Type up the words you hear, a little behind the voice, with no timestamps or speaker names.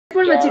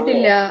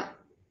വെച്ചിട്ടില്ല.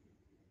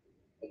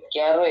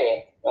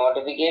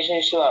 Notification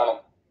issue ആണ്.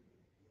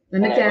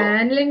 എന്റെ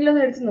ചാനലെങ്കിലും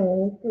ഒന്ന് എടുത്ത്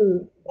നോക്ക്.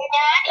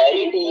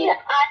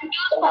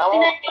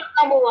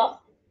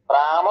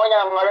 റാമോ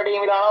ഞങ്ങളുടെ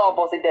ടീമിലാണോ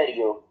ഓപ്പോസിറ്റ്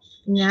ആയിരിക്കോ?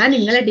 ഞാൻ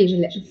നിങ്ങളെ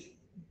ടീമില്.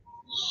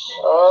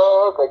 ഓ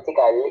കൊച്ചു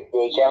കളി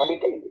ജയിക്കാൻ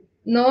വേണ്ടിട്ട്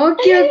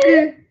നോക്കി നോക്ക്.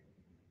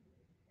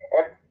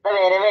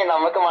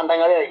 നമുക്ക്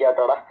മണ്ടങ്ങളി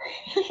കളിക്കാത്തോടാ.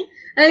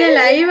 അല്ല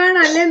ലൈവാണ്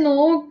അല്ലേ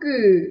നോക്ക്.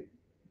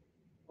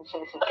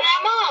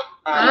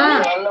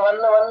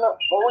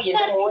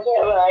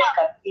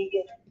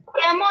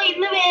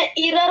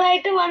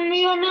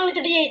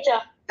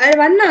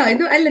 വന്നോ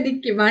ഇത് അല്ല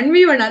നിക്ക്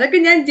 1v1 അതൊക്കെ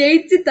ഞാൻ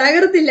ജയിച്ച്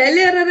തകർത്തില്ല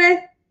അല്ലേ അറേ?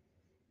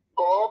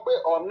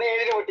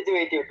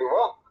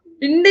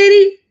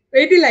 ഉണ്ടേരി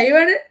വെയിറ്റ്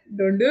ലൈവാണ്.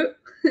 ഡോണ്ട്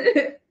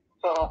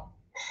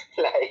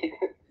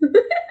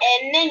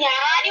എന്നെ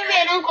ഞാനും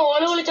വേണം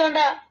കോള്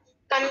വിളിച്ചോണ്ടാ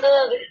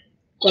കണ്ടത്.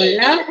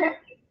 കൊള്ളാം.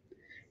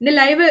 എന്റെ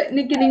ലൈവ്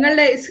നിക്ക്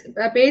നിങ്ങളുടെ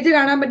പേജ്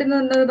കാണാൻ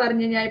പറ്റുന്നുണ്ടെന്ന്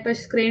പറഞ്ഞു. ഞാൻ ഇപ്പൊ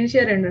സ്ക്രീൻ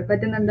ഷെയർ ഉണ്ട്.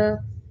 പറ്റുന്നുണ്ടോ?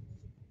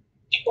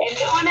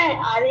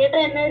 ആദ്യമായിട്ട്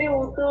എന്നെ ഒരു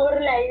യൂട്യൂബർ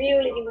ലൈവ്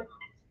വിളിക്കുന്നു.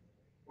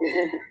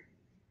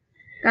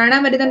 കാണാൻ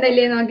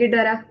പറ്റുന്നുണ്ടല്ലേ നോക്കിട്ട്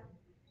വരാ.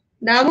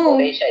 ദാമു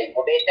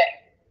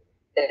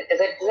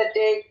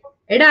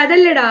എടാ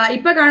അതല്ലേടാ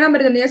ഇപ്പൊ കാണാൻ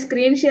പറ്റുന്നുണ്ട്. ഞാൻ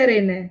സ്ക്രീൻ ഷെയർ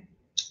ചെയ്യുന്നേ.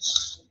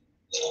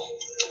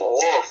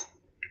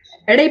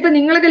 എടാ ഇപ്പൊ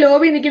നിങ്ങളൊക്കെ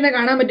ലോബി നിൽക്കുന്ന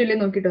കാണാൻ പറ്റൂലേ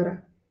നോക്കിട്ട് വരാ.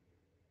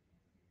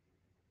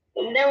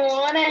 എന്റെ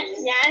മോനെ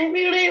ഞാനിപ്പോ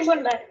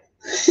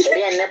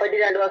എന്നെ പറ്റി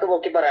രണ്ടു വാക്ക്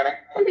പൊക്കി പറയണേ.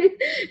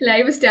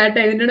 ലൈവ് സ്റ്റാർട്ട്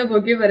ആയി ഇതിനോട്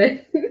പൊക്കി പറയാൻ.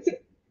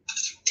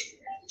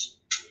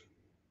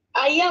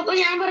 അയ്യോ അപ്പൊ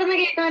ഞാൻ പറയുന്ന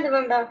കേൾക്കാൻ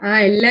പറ്റുന്നുണ്ടോ? ആ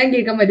എല്ലാം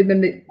കേൾക്കാൻ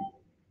പറ്റുന്നുണ്ട്.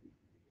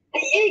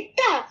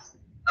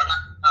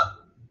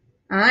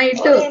 ആ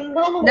ഇട്ടു.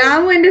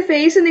 ദാമു എന്റെ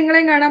ഫേസ്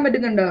നിങ്ങളെയും കാണാൻ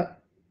പറ്റുന്നുണ്ടോ?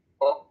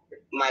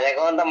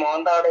 മഴകോന്ത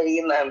മോന്ത അവിടെ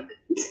ഇരിക്കുന്നതാണ്.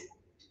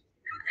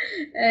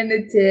 എന്റെ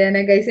ചേന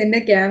ഗൈസ് എന്റെ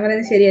ക്യാമറ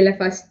ശരിയല്ല.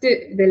 ഫസ്റ്റ്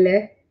ഇതല്ലേ.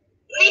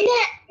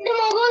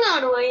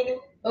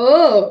 ഓ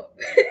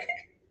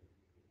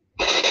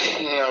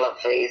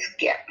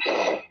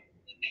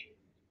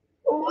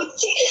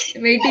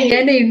വെയിറ്റ്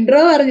ഞാൻ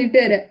ഇൻട്രോ പറഞ്ഞിട്ട്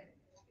വരാം.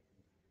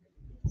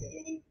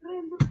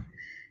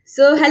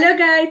 So hello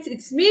guys,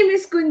 it's me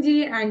Miss Kunji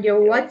and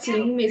you're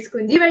watching Miss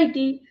Kunji YT.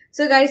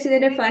 So guys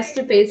ഇതിന്റെ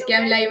ഫസ്റ്റ് ഫേസ്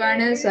ക്യാം ലൈവ്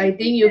ആണ്. So I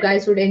think you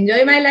guys would enjoy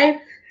my live.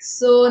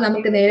 So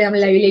നമുക്ക് നേരെ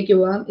നമ്മൾ ലൈവിലേക്ക്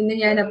പോവാം. ഇന്ന്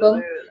ഞാൻ അപ്പം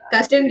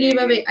custom give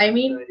away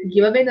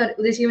give away എന്ന്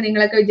ഉദ്ദേശിക്കുമ്പോൾ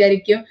നിങ്ങളൊക്കെ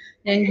വിചാരിക്കും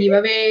ഞാൻ ഗീവ്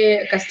അവേ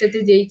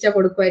കസ്റ്റത്തിൽ ജയിച്ചാൽ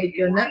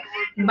കൊടുക്കുമായിരിക്കും എന്ന്.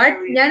 ബട്ട്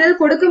ഞാനത്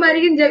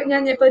കൊടുക്കുമായിരിക്കും.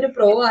 ഞാൻ ഇപ്പൊ ഒരു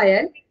പ്രോ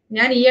ആയാൽ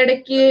ഞാൻ ഈ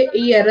ഇടയ്ക്ക്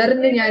ഈ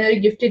എററിന് ഞാനൊരു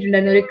ഗിഫ്റ്റ്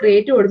ഇട്ടിട്ടുണ്ടായിരുന്നു. ഒരു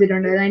ക്രിയേറ്റ്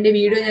കൊടുത്തിട്ടുണ്ടായിരുന്നു. അതിന്റെ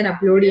വീഡിയോ ഞാൻ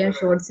അപ്ലോഡ് ചെയ്യാം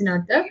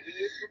ഷോർട്സിനകത്ത്.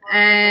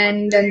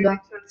 ആൻഡ് എന്താ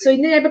സോ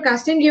ഇന്ന് ഞാൻ ഇപ്പൊ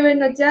കസ്റ്റം ഗീവ്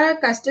എന്ന് വെച്ചാൽ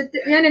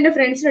ഞാൻ എന്റെ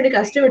ഫ്രണ്ട്സിന് വേണ്ടി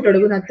കസ്റ്റം ഇട്ട്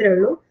കൊടുക്കുന്നു അത്രേ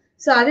ഉള്ളൂ.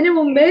 സോ അതിനു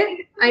മുമ്പേ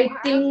I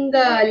think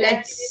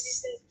let's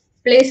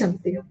play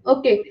something.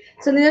 Okay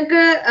so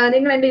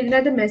നിങ്ങൾ എന്റെ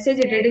ഇതിനകത്ത് മെസ്സേജ്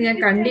ഇട്ടിട്ട് ഞാൻ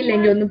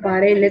കണ്ടില്ലെങ്കിൽ ഒന്നും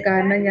പറയില്ല.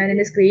 കാരണം ഞാൻ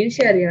എന്റെ സ്ക്രീൻ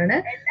ഷെയർ ചെയ്യാണ്.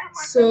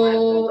 സോ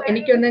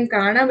എനിക്കൊന്നും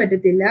കാണാൻ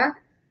പറ്റത്തില്ല.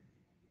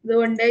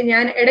 അതുകൊണ്ട്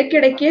ഞാൻ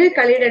ഇടയ്ക്കിടയ്ക്ക്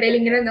കളിയുടെ ഇടയിൽ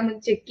ഇങ്ങനെ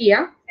നമുക്ക് ചെക്ക്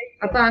ചെയ്യാം.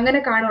 അപ്പൊ അങ്ങനെ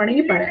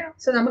കാണുവാണെങ്കിൽ പറയാം.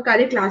 സോ നമുക്ക്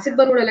ആദ്യം ക്ലാസിക്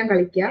ബർമൂഡ് എല്ലാം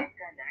കളിക്കാം.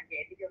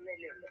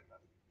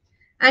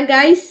 ആൻഡ്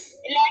ഗൈസ്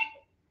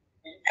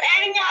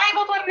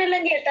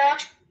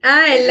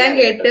എല്ലാം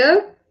കേട്ടു.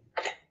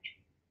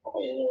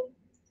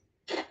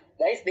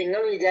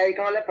 നിങ്ങൾ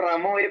വിചാരിക്കണ പോലെ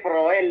പ്രമോ ഒരു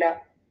പ്രോ അല്ല.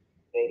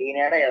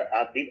 മെരീനയുടെ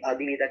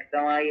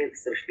അതിവിദഗ്ധമായ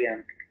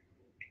സൃഷ്ടിയാണ്.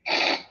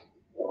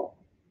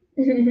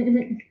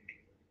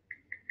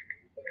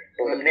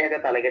 ഒക്കെ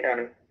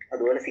തലകെട്ടാണ്.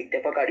 അതുപോലെ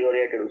സിറ്റപ്പ് ഒക്കെ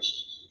അടിപൊളിയായിട്ട് ഇടും.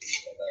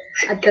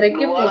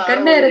 അത്രയ്ക്ക്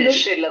പൊക്കണ്ടായിരുന്നു.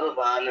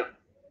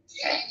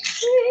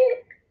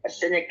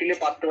 ഒറ്റ ഞെക്കില്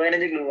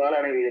 10-15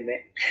 ഗ്ലൂവാളാണ് വീഴുന്നത്.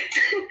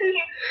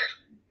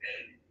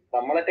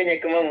 നമ്മളൊക്കെ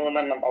ഞെക്കുമ്പോ 3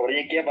 എണ്ണം, അവിടെ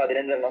ഞെക്കിയ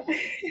 15 എണ്ണം.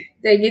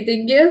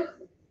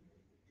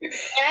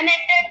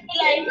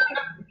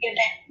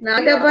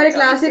 നമുക്കപ്പോലെ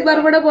ക്ലാസിക്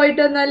ബർമൂഡ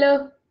പോയിട്ട് വന്നാലോ?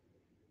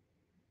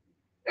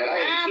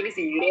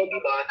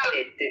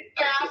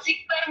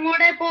 ക്ലാസിക്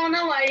ബർമൂഡ പോന്ന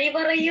വഴി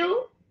പറയൂ,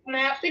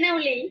 മാപ്പിനെ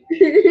വിളി.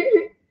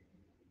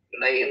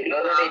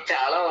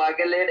 ചാള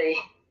വാക്കല്ലേ.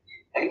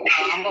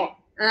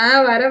 ആ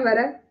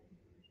വരാം.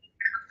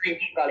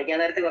 കളിക്കാൻ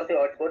നേരത്തെ കുറച്ച്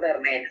ഹോട്ട്സ്പോട്ട്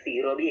തരണേ.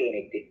 0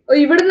 കഴിഞ്ഞിട്ട്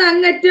ഇവിടുന്ന്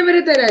അങ്ങറ്റം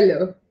വരെ തരാലോ.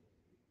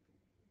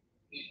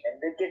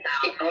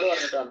 എന്തൊക്കെ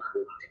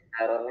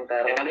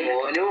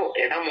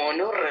പറഞ്ഞിട്ട്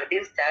മോനു റെഡി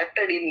സ്റ്റാർട്ട്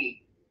അടി. നീ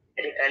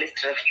കളി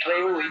ടെസ്റ്റ്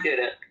ഡ്രൈവ് പോയിട്ട്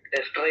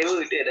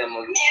വരാം.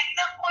 നമുക്ക്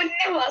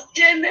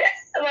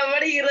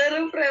നമ്മുടെ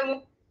ഇററും പ്രേമം.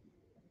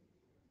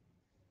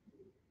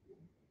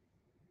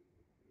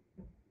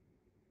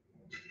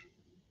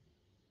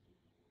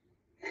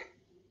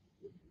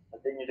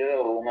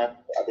 റൂമ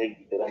അത്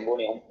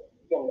റംബോണിയാവും.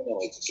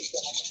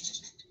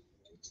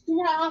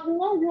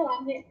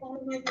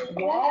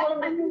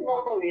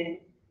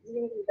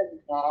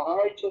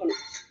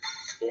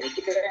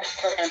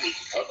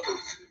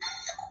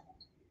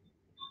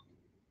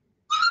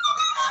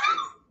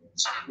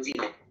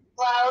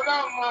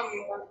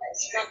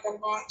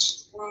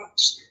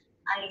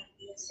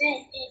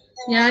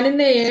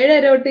 ഞാനിന്ന്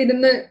 7:30 തൊട്ട്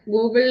ഇരുന്ന്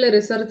ഗൂഗിളിൽ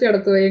റിസർച്ച്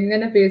നടത്തുക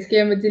എങ്ങനെ ഫേസ്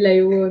ചെയ്യാൻ പറ്റി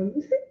ലൈവ് പോകുന്നു.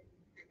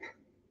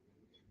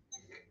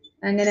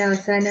 അങ്ങനെ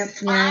അവസാനം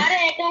ഞാൻ ആരാ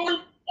ഏറ്റവും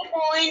കൂടുതൽ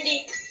പോയിന്റ്?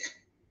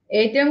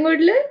 ഏറ്റവും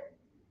കൂടുതൽ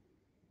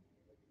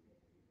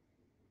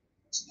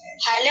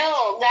ഹലോ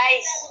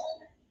ഗൈസ്,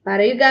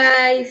 പറയൂ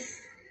ഗായ്സ്.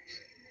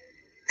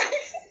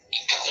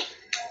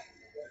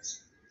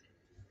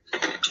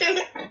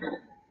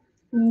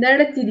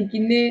 എന്താണ്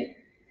ചിരിക്കുന്നേ?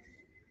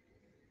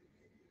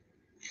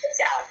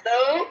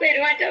 ശബ്ദവും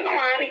പെരുമാറ്റമൊക്കെ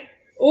മാറി.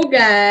 ഓ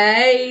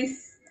ഗായ്സ്,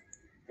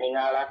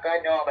 നിങ്ങളൊക്കെ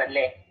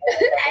നോവല്ലേ?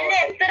 അല്ല,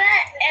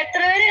 എത്ര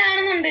പേര്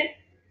കാണുന്നുണ്ട്?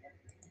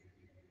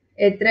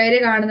 എത്ര പേര്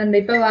കാണുന്നുണ്ട്?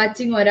 ഇപ്പൊ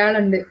വാച്ചിങ്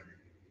ഒരാളുണ്ട്.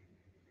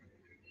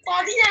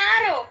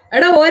 16?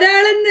 എടാ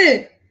ഒരാളെന്ന്.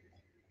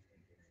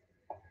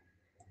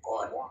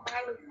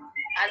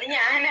 അത്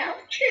ഞാനാ.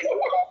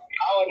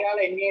 ആ ഒരാൾ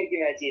എന്നെയായിരിക്കും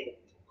മാച്ച് ചെയ്ത്.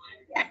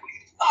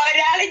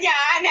 ഒരാള്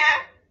ഞാനാ.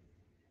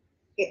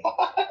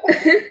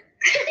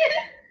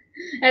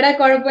 എടാ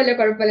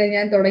കൊഴപ്പല്ല,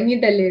 ഞാൻ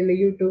തുടങ്ങിയിട്ടല്ലേ ഉള്ളു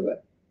യൂട്യൂബ്.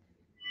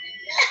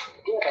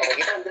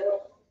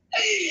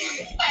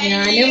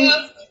 ഞാനും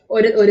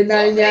ഒരു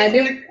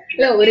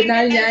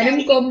നാൾ ഞാനും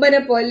കൊമ്പനെ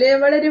പോലെ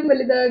വളരും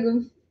വലുതാകും.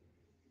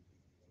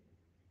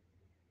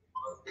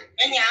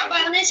 ഞാൻ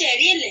പറഞ്ഞ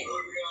ശരിയല്ലേ?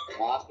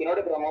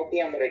 മാസ്കിനോട് പ്രൊമോട്ട്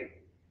ചെയ്യാൻ പറയും.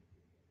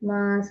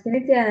 മാസ്കിന്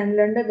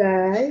ചാനലുണ്ട്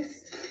ഗായ്സ്.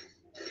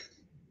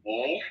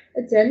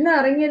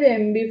 ചെന്നിറങ്ങിയത്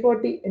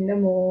MB40 എന്റെ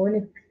മോന്.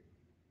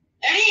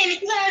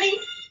 എനിക്ക് താടി.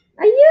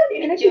 അയ്യോ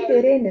എനിക്ക്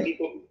ശരിയെന്നെ.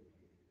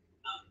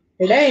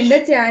 എടാ എന്റെ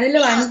ചാനൽ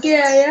 1K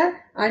ആയ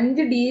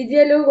 5 DJ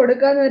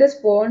കൊടുക്കാന്ന് ഒരു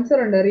സ്പോൺസർ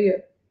ഉണ്ട്, അറിയോ?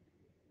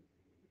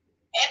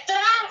 എത്ര?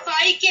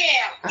 5K?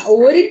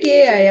 1K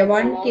ആയ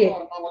 1K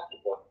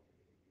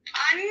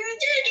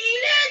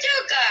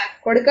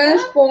കൊടുക്കാൻ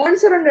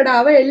സ്പോൺസർ ഉണ്ടെടാ.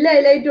 അവ എല്ലാ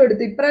എലൈറ്റും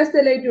കൊടുത്തു, ഇപ്രാവശ്യത്തെ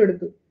എലൈറ്റും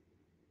കൊടുത്തു.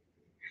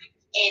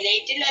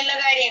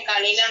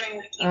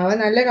 അവ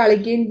നല്ല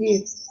കളിക്കുകയും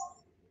ചെയ്യും.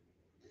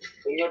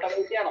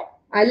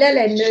 അല്ല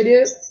എന്റെ ഒരു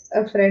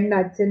ഫ്രണ്ട്,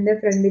 അച്ഛന്റെ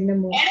ഫ്രണ്ടിന്റെ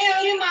മോൻ.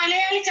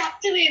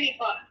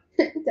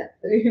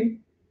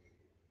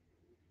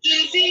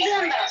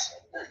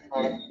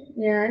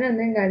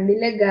 ഞാനൊന്നും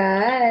കണ്ടില്ല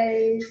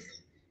ഗായ്സ്.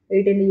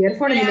 വീട്ടിന്റെ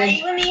ഇയർഫോൺ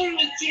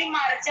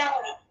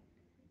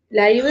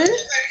ലൈവ്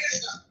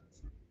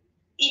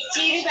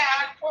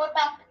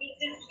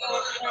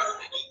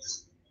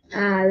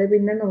അത്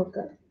പിന്നെ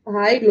നോക്കാം.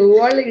 ഹായ് ഗ്ലൂ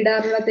വാൾ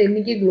ഇടാറുള്ളത്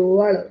എനിക്ക് ഗ്ലൂ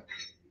വാള്.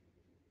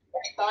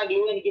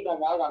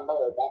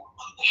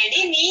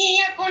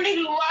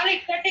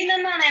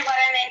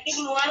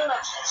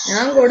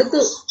 ഞാൻ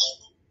കൊടുത്തു.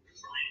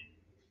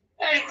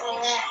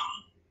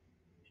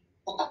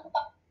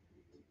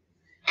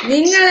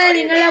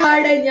 നിങ്ങളെ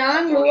വാടെ ഞാൻ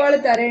ഗ്ലൂ വാള്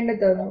തരേണ്ടി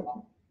തന്നു.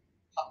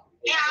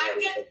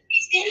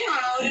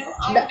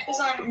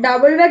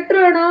 ഡബിൾ വെക്ടർ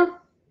വേണോ?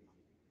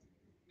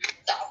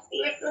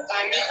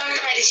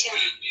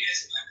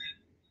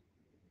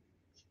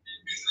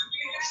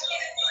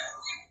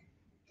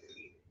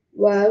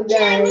 Wow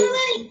guys,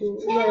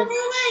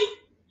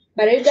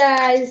 പറയൂ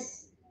guys.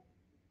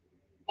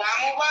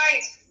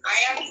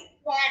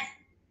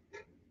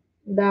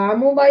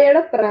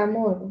 ദാമുബായിയുടെ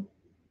പ്രമോ ആണ്.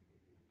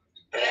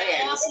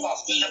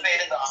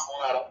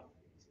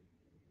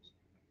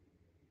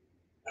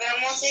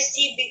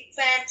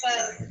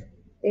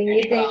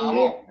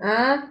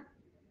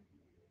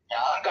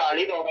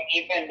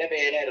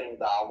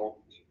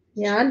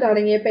 ഞാൻ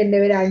തുടങ്ങിയപ്പോ എന്റെ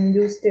പേര്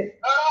അഞ്ജൂസ്റ്റ്.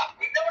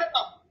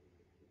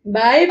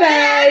 Bye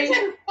bye.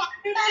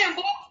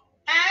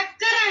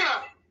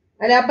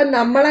 അല്ല അപ്പൊ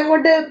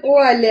നമ്മളങ്ങോട്ട്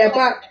പോവല്ലേ?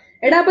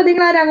 എടാ അപ്പൊ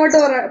നിങ്ങൾ ആരും അങ്ങോട്ട്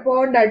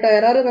പോകണ്ട കേട്ടോ.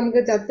 എറർ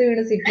നമുക്ക് ചത്ത്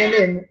വീണ് സിഗ്നൽ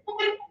വന്നു.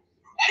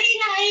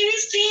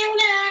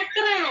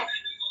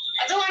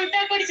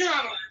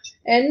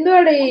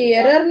 എന്തുവാടെ ഈ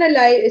എററിനെ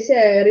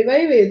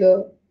റിവൈവ് ചെയ്തോ?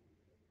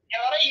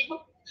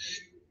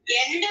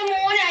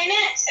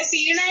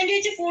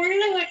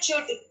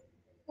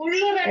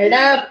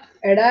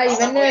 എടാ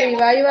ഇവനെ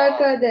റിവൈവ്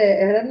ആക്കാതെ,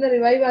 എററിനെ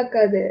റിവൈവ്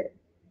ആക്കാതെ.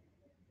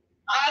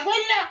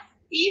 അതല്ല,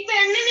 ഈ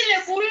പെണ്ണിനില്ലേ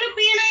ഫുള്ള്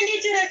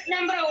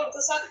നമ്പർ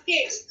കൊടുത്തു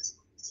സത്യം.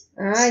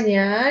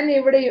 ഞാൻ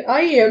ഇവിടെ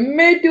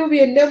MA2B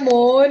എന്റെ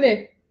മോനെ.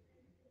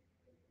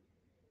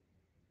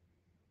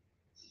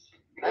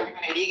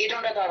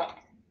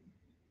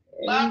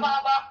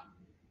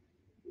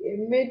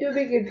 MA2B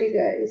കിട്ടി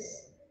ഗൈസ്.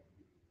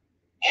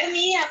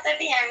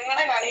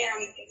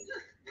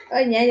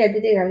 ഞാൻ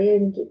ചത്തിട്ട് കളിയാ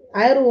എനിക്ക്.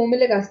 ആ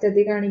റൂമില്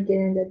കഷ്ടത്തിൽ കാണിക്കാൻ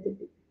ഞാൻ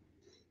ചത്തിട്ട്.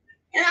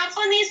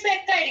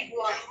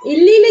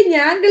 ഇല്ല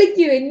ഞാൻ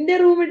കളിക്കൂ. എന്റെ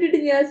റൂം ഇട്ടിട്ട്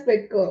ഞാൻ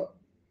സ്പെക്കോ.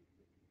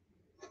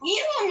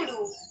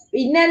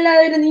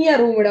 പിന്നല്ലാതെ നീ ആ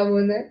റൂം ഇടാൻ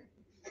പോന്നെ?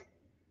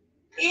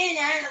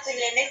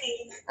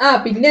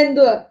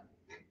 പിന്നെന്തുവാ?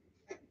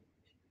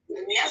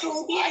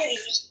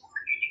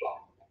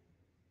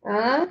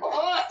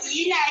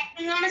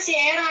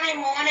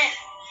 മോനെ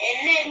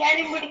എന്നെ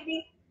എല്ലാരും പിടിച്ച്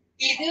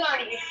ഇത്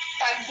കാണിക്കും.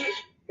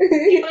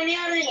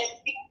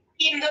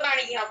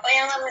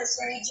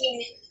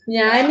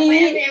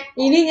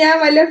 ഇനി ഞാൻ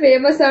വല്ല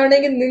ഫേമസ്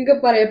ആവണമെങ്കിൽ നിങ്ങക്ക്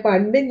പറയാം.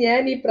 പണ്ട്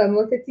ഞാൻ ഈ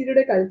പ്രമോ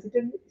സെറ്റിലൂടെ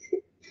കളിച്ചിട്ടുണ്ട്.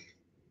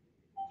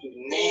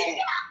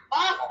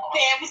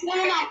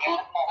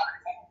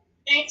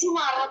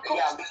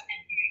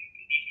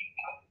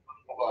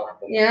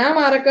 ഞാൻ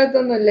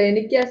മറക്കത്തൊന്നുമില്ല,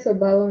 എനിക്ക് ആ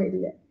സ്വഭാവം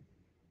ഇല്ല.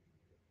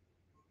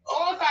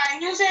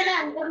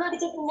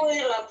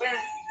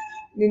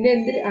 നിന്നെ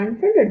എന്തിന്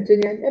അൺഫ്രണ്ട് അടിച്ചു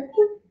ഞാൻ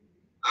എപ്പോ?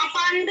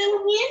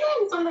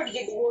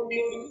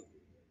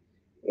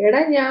 എടാ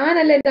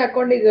ഞാനല്ല എന്റെ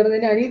അക്കൗണ്ടിൽ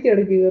കയറുന്നതിന് അനീത്തി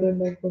ഇടയ്ക്ക് കയറും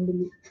എന്റെ അക്കൗണ്ടിൽ.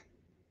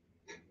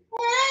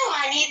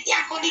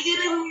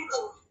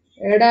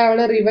 എടാ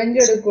അവള് റിവഞ്ച്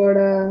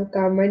എടുക്കോടാ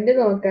കമന്റ്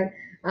നോക്കാൻ.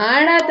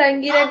 ആടാ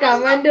തങ്കിനെ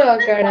കമന്റ്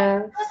നോക്കാടാ.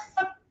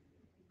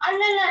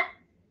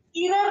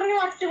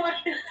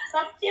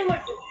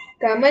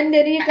 കമന്റ്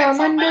എനിക്ക്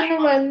കമന്റ്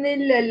ഒന്നും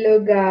വന്നില്ലല്ലോ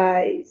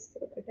ഗായ്സ്.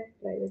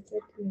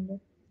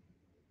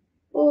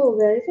 ഓ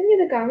ഗായ്സ് എനിക്ക്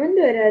ഇത്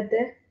കമന്റ് വരാത്ത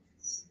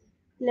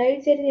ലൈവ്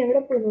ചാറ്റ്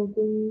എവിടെ പോയി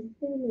നോക്കും?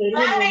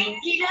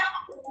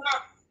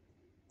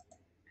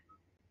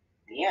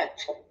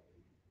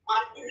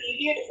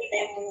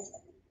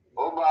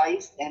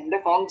 എന്റെ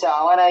ഫോൺ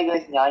ചാവാനായി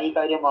ഞാൻ ഈ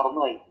കാര്യം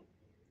മറന്നുപോയി.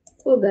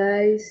 ഓ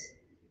ഗായ്സ്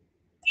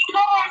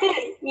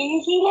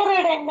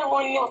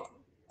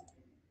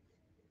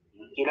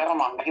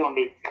മണ്ടയ്ക്ക്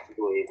കൊണ്ട്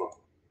പോയിപ്പോ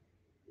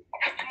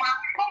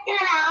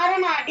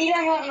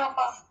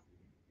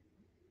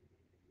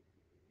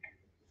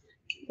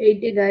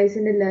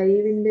ഗായ്സിന്റെ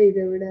ലൈവിന്റെ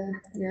ഇതെവിടെ?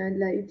 ഞാൻ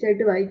ലൈവ്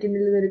ചാറ്റ്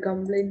വായിക്കുന്നില്ലെന്നൊരു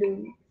കംപ്ലൈന്റ്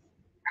തോന്നി.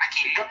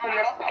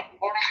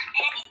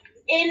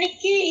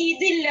 എനിക്ക്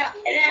ഇതില്ല,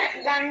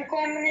 ഗൺ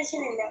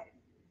കോമ്പിനേഷൻ ഇല്ല.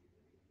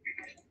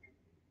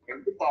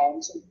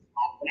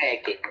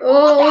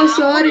 ഓ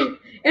സോറി.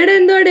 എടാ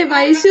എന്തോടെ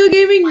വൈസു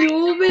ഗെയിമിംഗ്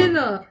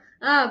ന്യൂബെന്നോ?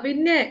 ആ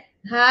പിന്നെ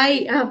ഹായ്.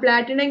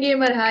 Platinum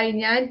gamer hi.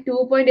 ഞാൻ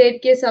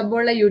 2.8K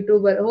സബുള്ള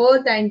YouTuber. Oh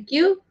thank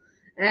you.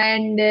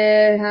 And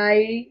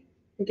hi.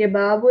 Okay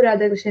Babu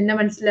Radhakrishnan എന്നെ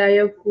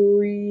മനസ്സിലായോ?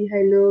 കൂയി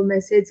ഹലോ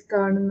മെസ്സേജ്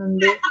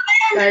കാണുന്നുണ്ട്.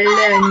 കള്ള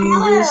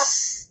Anju's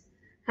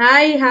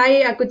hi. Hi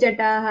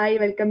അക്കുച്ചേട്ടാ hi.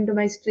 Welcome to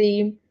my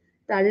stream.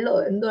 തള്ളോ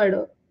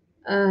എന്തുവാടോ?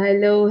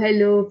 Hello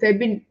hello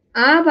Febin.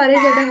 പറയ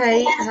ചേട്ടാ.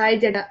 ഹായ് ഹായ്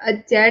ചേട്ടാ.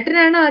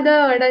 ചേട്ടനാണോ അതോ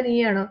എടാ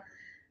നീയാണോ?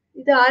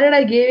 ഇത് ആരാടാ?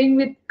 Gaming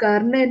with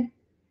Karnan.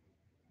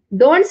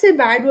 Don't say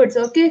bad words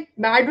okay.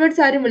 Bad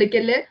words ആരും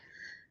വിളിക്കല്ലേ.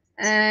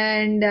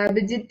 ആൻഡ്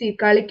അഭിജിത്ത്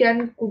കളിക്കാൻ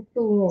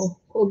കൂട്ടുമോ?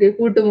 ഓക്കെ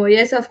കൂട്ടുമോ?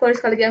 യെസ് ഓഫ്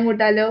കോഴ്സ് കളിക്കാൻ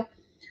കൂട്ടാലോ.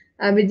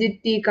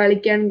 അഭിജിത്ത്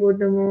കളിക്കാൻ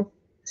കൂട്ടുമോ?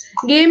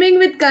 Gaming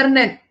with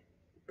Karnan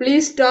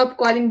please stop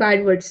calling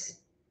bad words.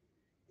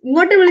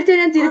 ഇങ്ങോട്ട് വിളിച്ചാൽ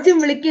ഞാൻ തിരിച്ചും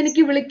വിളിക്കുക.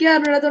 എനിക്ക്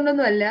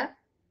വിളിക്കാറുള്ളതൊന്നും അല്ല.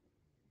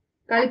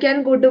 കളിക്കാൻ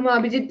കൂട്ടുമോ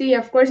അഭിജിത്ത്?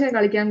 ഓഫ് കോഴ്സ് ഞാൻ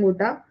കളിക്കാൻ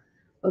കൂട്ടാം.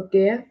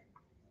 ഓക്കെ.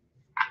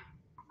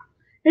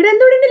 എടാ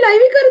എന്തോടെ എന്റെ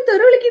ലൈവിൽ കയറി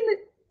തെറി വിളിക്കുന്നത്?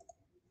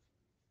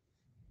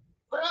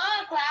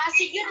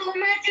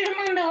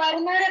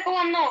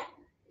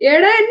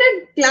 എടാ എന്നെ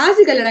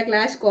ക്ലാസിക് അല്ലടാ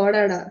ക്ലാഷ്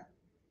കോഡാടാ.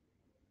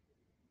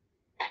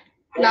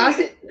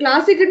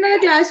 ക്ലാസിക് ഇടണോ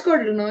ക്ലാഷ്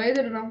കോഡ് ഇടണോ?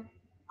 ഏതിടണോ?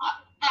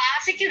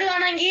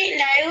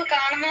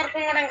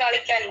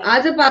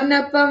 അത്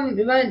പറഞ്ഞപ്പം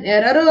ഇവൻ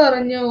എറർ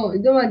പറഞ്ഞു.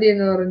 ഇത്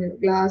മതിയെന്ന് പറഞ്ഞു.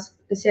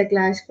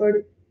 Clash code.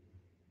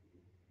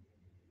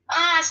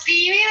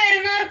 സ്ട്രീമിൽ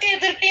വരുന്നവർക്ക്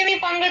എതിർ ടീമിൽ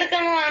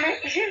പങ്കെടുക്കുന്നതാണ്.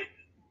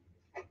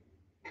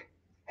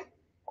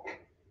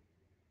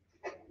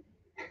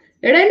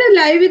 എടാ എന്റെ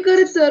ലൈവിൽ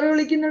കയറി തെറി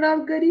വിളിക്കുന്നടാ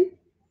ആൾക്കാര്.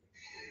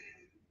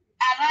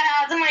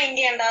 അത് മൈൻഡ്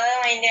ചെയ്യണ്ട,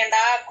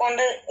 ആ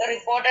അക്കൗണ്ട്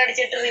റിപ്പോർട്ട്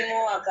അടിച്ചിട്ട്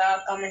റിമൂവ് ആക്കാം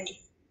കമന്റ്.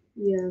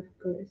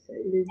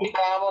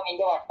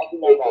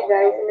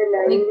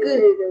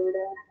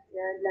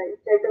 ഞാൻ ലൈവ്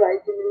ചാറ്റ്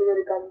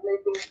വായിക്കുന്നില്ലെന്നൊരു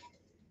കംപ്ലൈന്റ്.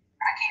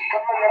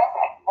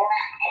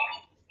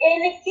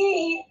 എനിക്ക്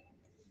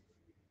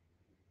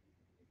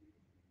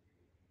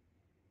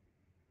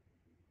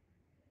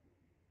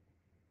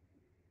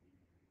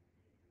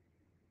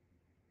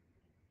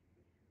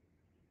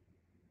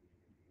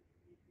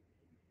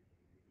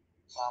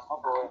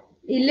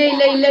ഇല്ല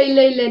ഇല്ല ഇല്ല ഇല്ല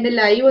ഇല്ല എന്റെ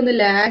ലൈവ് ഒന്ന്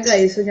ലാഗ്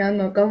ആയി. സോ ഞാൻ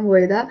നോക്കാൻ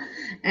പോയതാ.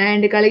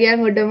 ആൻഡ് കളിക്കാൻ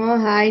കൂട്ടുമോ?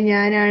 ഹായ്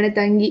ഞാനാണ്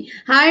Thanki.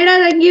 ഹായ്ഡാ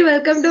Thanki.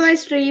 Welcome to my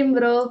stream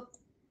bro.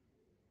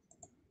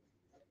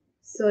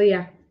 So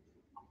yeah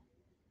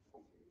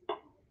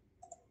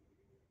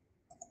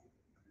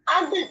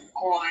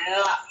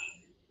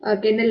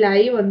okay. എന്റെ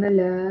ലൈവ് ഒന്ന്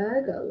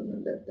ലാഗ്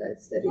ആവുന്നുണ്ട്.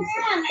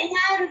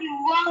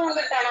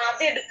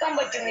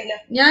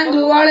 ഞാൻ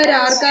ഗ്ലൂ വാള്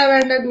ആർക്കാ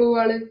വേണ്ട? ഗ്ലൂ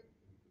വാള്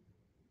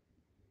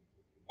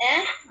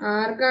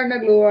ആർക്കാ വേണ്ട?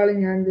 ഗ്ലൂ വാള്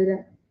ഞാൻ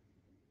തരാം.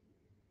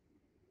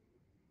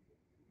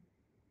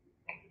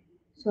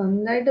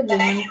 സ്വന്തമായിട്ട്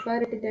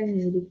ബോൺഫയർ ഇട്ടിട്ട്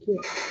ഇരിക്കുക.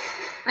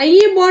 ഈ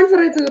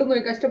ബോൺഫയർ തീർന്നു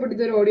പോയി കഷ്ടപ്പെട്ട്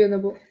ഇതൊരു ഓടി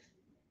വന്നപ്പോ.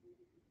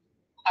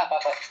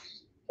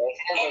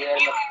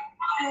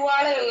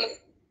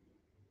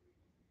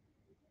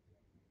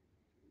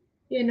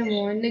 എന്റെ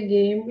മോന്റെ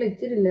ഗെയിം പ്ലേ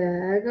ഇച്ചിരി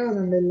ലാഗ്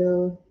ആവുന്നുണ്ടല്ലോ.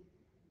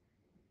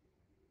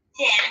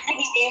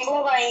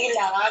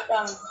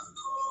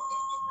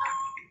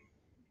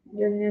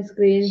 ഞാൻ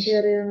screen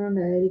share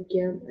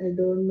ചെയ്യുന്നോണ്ടായിരിക്കാം. I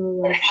don't know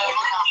Y.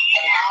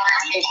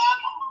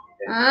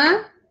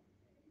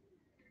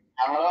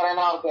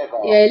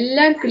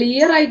 എല്ലാം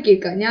ക്ലിയർ ആയി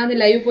കേക്കാം. ഞാൻ ഒന്ന്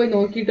ലൈവ് പോയി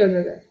നോക്കിട്ട്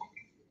വന്നത്.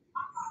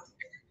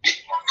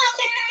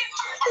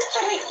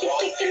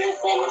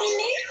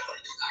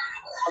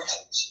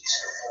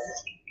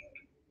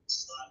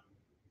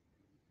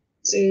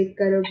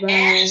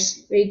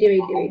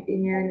 വെയിറ്റ്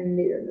ഞാൻ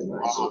എന്ത് ചെയ്തൊന്ന്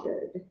മാറ്റിട്ട്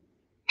വരട്ടെ.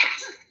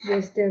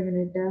 ജസ്റ്റ്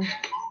മിനിറ്റാ.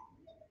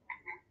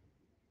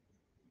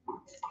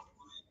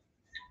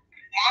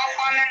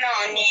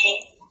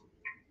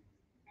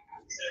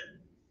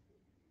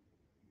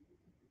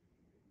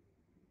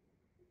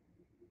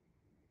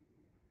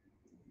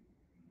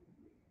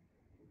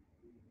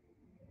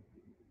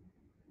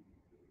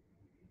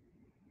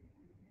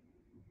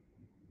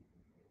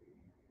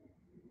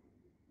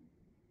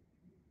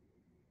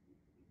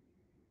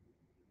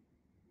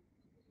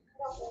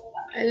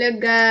 Hello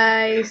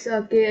guys.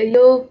 Okay.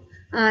 അയ്യോ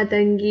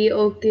തങ്കി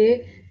ഓക്കെ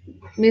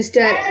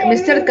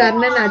മിസ്റ്റർ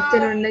കർണൻ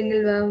അച്ഛനുണ്ടെങ്കിൽ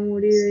വാ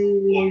മുടി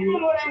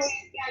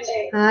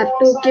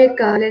R2K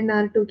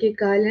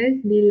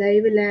ദി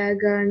ലൈവ്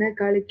ലാഗ് ആണ്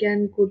കളിക്കാൻ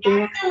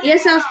കൂട്ടുമോ?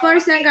 യെസ് ഓഫ്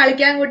കോഴ്സ് ഞാൻ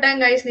കളിക്കാൻ കൂട്ടാൻ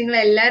ഗൈസ്. നിങ്ങൾ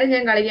എല്ലാരും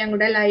ഞാൻ കളിക്കാൻ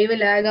കൂട്ടാൻ. ലൈവ്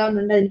ലാഗ്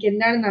ആവുന്നുണ്ട്, എനിക്ക്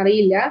എന്താണെന്ന്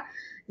അറിയില്ല.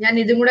 ഞാൻ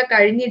ഇതും കൂടെ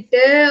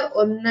കഴിഞ്ഞിട്ട്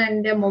ഒന്ന്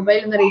എന്റെ മൊബൈൽ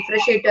ഒന്ന്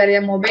റിഫ്രഷ് ചെയ്തിട്ട്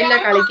വരാം.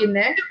 മൊബൈലിലാണ്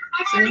കളിക്കുന്നത്,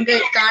 നിങ്ങൾക്ക്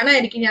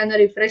കാണാമായിരിക്കും. ഞാൻ ഒന്ന്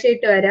റിഫ്രഷ്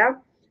ചെയ്തിട്ട് വരാം.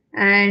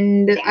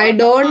 And I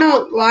don't know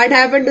what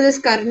happen to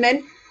this Karnan.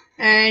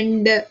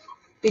 And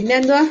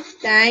പിന്നെന്തുവാ,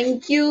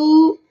 thank you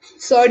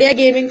സോഡിയ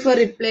gaming four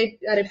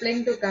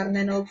replying to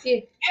Karnan. Okay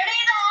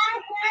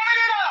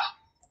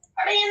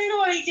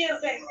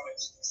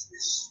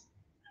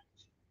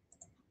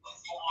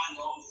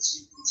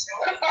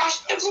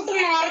കഷ്ടപ്പെട്ട്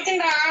മാർക്കും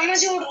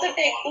ഡാമേജ്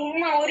കൊടുത്തിട്ടെ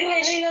കുമ്മ ഒരു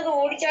വിലയില്ലാതെ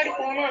ഓടിച്ചാടി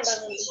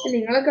പോണുണ്ടായിരുന്നു.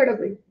 നിങ്ങളൊക്കെ എവിടെ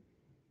പോയി?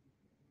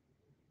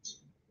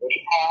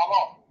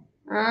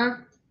 ആ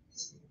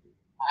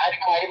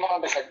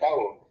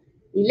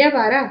ഇല്ല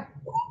പറ.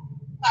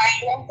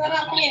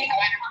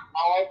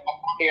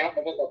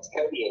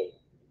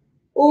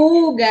 ഓ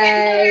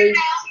ഗൈസ്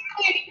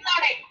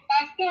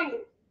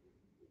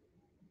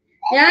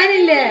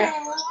ഞാനില്ലേ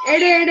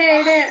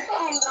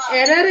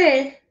എററേ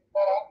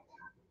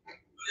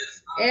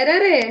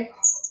എററേ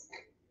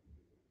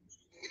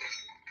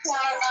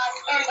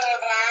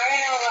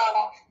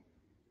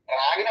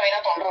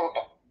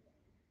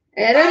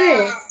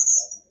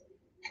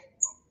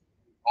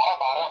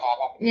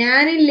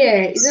ഞാനില്ലേ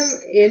ഇത്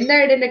എന്താ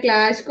ഇടണ്ടേ?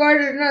 ക്ലാഷ് കോഡ്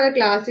ഇടണോ അതോ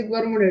ക്ലാസിക്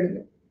ഫോർം കൂടെ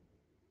ഇടുന്നു?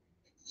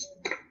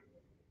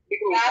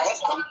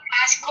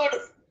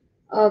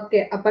 ഓക്കെ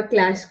അപ്പൊ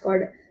ക്ലാഷ്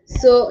കോഡ്.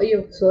 സോ അയ്യോ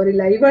സോറി,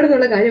 ലൈവ്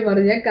ആണെന്നുള്ള കാര്യം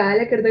പറഞ്ഞു. ഞാൻ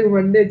കാലൊക്കെ എടുത്ത്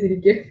കൊണ്ട്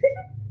വെച്ചിരിക്കും.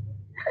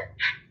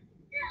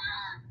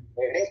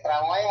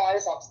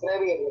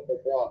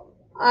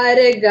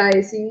 അരെ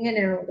ഗൈസ്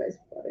ഇങ്ങനെയാണോ ഗൈസ്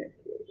പറയുന്നത്?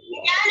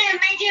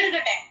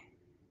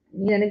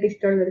 നീ എനിക്ക്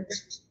ഇഷ്ടമുള്ള എടുത്ത്.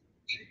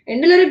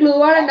 എന്റെ ഒരു ഗ്ലൂ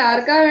വാൾ ഉണ്ട്,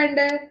 ആർക്കാ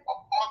വേണ്ടേ?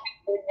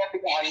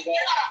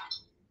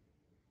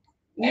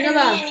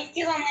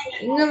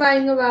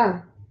 ഇങ്ങ വാ.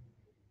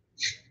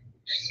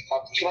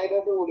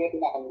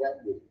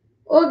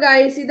 ഓ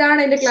ഗൈസ് ഇതാണ്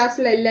എന്റെ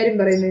ക്ലാസ്സിൽ എല്ലാരും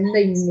പറയുന്നത്. എന്താ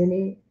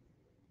ഇങ്ങനെ?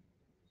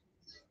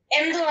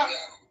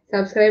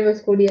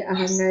 സബ്സ്ക്രൈബേഴ്സ് കൂടി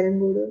അഹങ്കാരം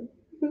കൂടും.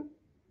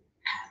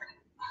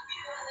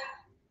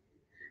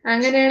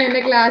 അങ്ങനെയാണ്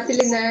എന്റെ ക്ലാസ്സിൽ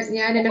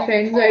ഞാൻ എന്റെ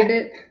ഫ്രണ്ട്സുമായിട്ട്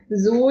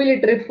സൂവിൽ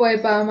ട്രിപ്പ്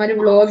പോയപ്പോ അവന്മാര്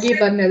വ്ളോഗിൽ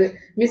പറഞ്ഞത്,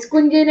 മിസ്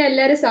കുഞ്ചിനെ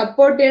എല്ലാരും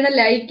സപ്പോർട്ട് ചെയ്യണം,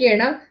 ലൈക്ക്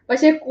ചെയ്യണം,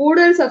 പക്ഷെ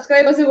കൂടുതൽ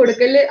സബ്സ്ക്രൈബേഴ്സ്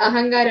കൊടുക്കല്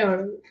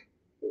അഹങ്കാരമാണ്.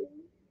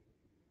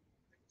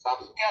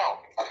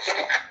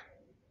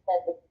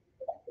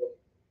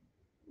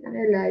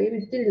 ലൈവ്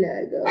ഇട്ടില്ല.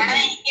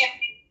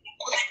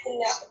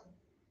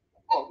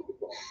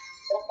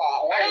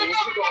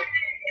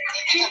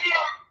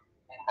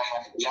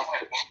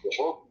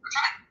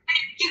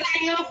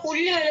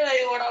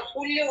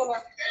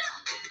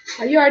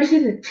 അയ്യോ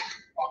അടിക്കുന്നു.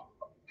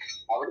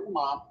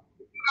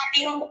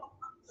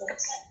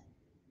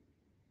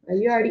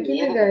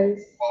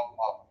 ഗൈസ്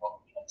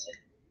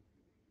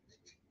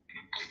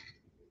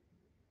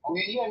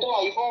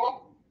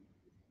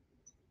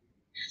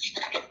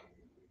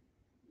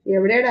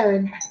എവിടെയാടാ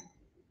അവൻ?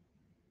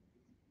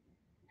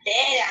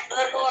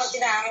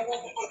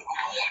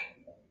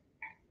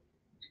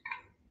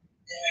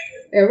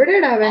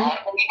 എവിടെയാടാ അവൻ?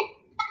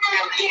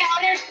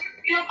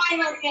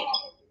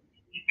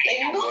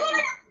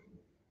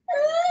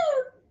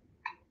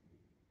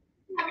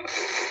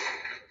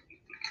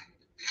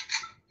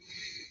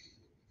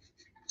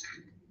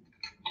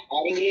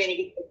 ആരെങ്കിലും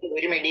എനിക്ക്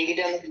ഒരു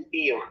മെഡിക്കിറ്റ് ഒന്ന് കിറ്റ്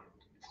ചെയ്യോ?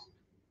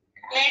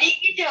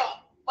 മെഡിക്കിറ്റോ?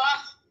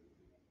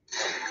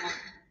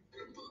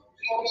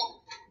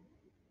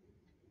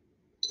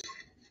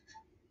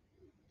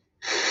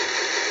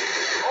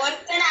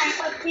 ഒരുത്തൻ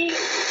 50.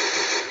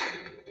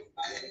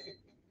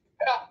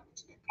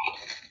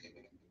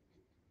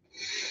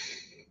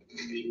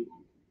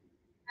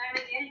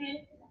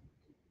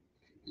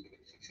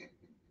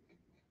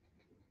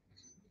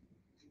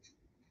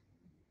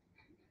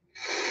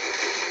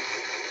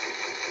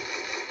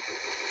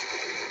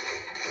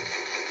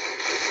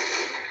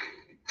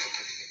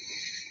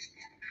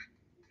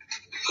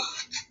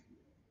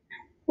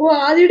 ഓ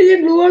ആദ്യമായിട്ട് ഞാൻ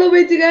ഗ്ലൂ വാൾ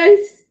ഉപയോഗിച്ചു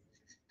ഗൈസ്.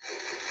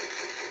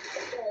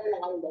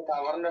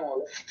 കവറിന്റെ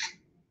മോള്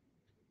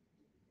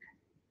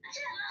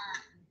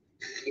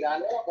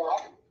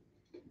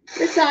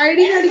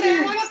സൈഡിൽ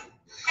അടിക്കുന്നു.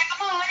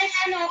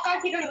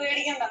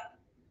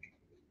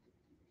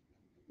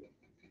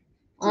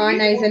 ആ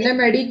നൈസ്, എന്റെ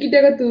മെഡിക്കിറ്റ്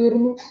ഒക്കെ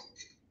തീർന്നു.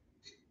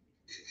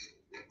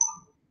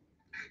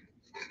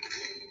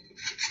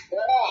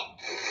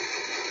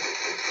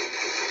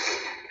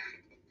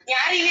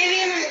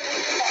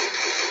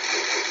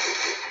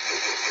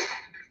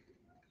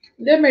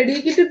 എന്റെ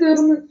മെഡിക്കിറ്റ്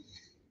തീർന്നു.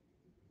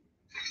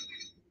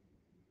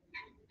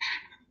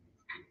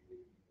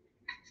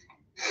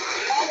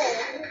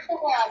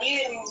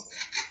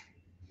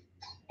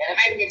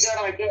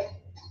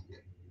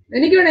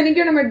 എനിക്ക്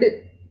വേണം മെഡ്.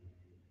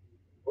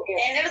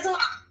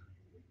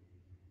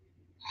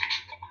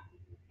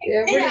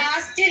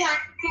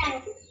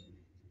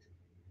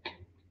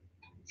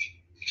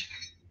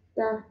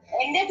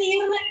 എന്റെ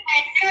തീർന്ന്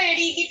എന്റെ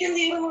മേടിക്കിട്ടും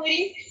തീർന്നു ഒരു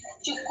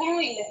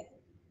ചുക്കണവും ഇല്ല.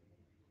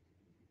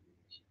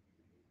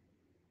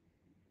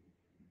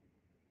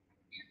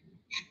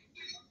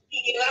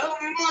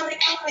 ഇവരൊന്നും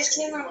അതിനെ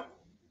പ്രശ്നമാണ്.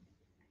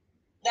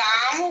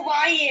 ദാമു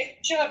പോയി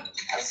ഏറ്റവും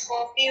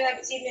സ്കോപ്പ് ചെയ്ത്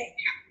അടിച്ചില്ലേ.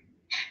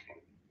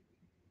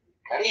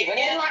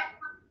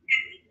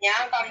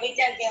 ഞാൻ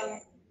കംപ്ലീറ്റ് ആക്കിയാണ്.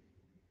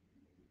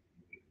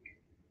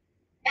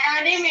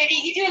 ഞാന്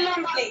മെഡിക്കിറ്റ് വല്ലതും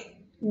ഉണ്ടല്ലേ?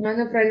 ഞാൻ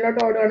ഫ്രണ്ടിലോട്ട്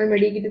ഓടുവാണ്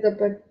മെഡിക്കിറ്റ്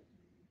തപ്പാൻ.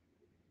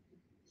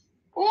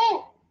 ഓ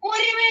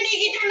ഒരു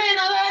മെഡിക്കിറ്റ്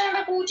ഉണ്ടായിരുന്നു,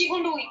 അതായത്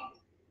പൂച്ചിക്കൊണ്ടുപോയി.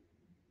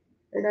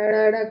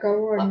 എടാ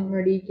കവൺ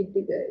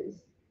മെഡിക്കിറ്റ് ഗൈസ്.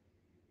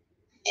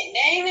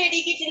 എന്റെ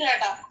മെഡിക്കിറ്റ് ഇല്ല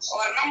കേട്ടാ,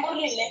 ഒരെണ്ണം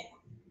പോലും ഇല്ലേ.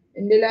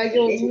 എന്റെ ലാഗ്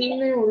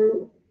ഒന്നേ ഉള്ളൂ.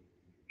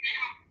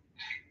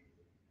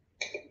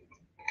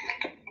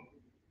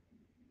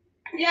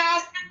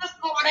 ലാസ്റ്റ്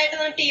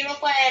സ്കോഡായിട്ട്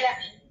ടീമപ്പ് ആയാല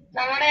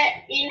നമ്മുടെ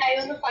ഈ ലൈവ്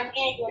ഒന്ന് ഫണ്ണി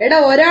ആയിട്ട്. എടാ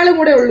ഒരാളും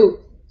കൂടെ ഉള്ളൂ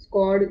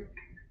സ്ക്വാഡ്.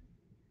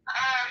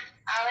 ആ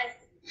അവൻ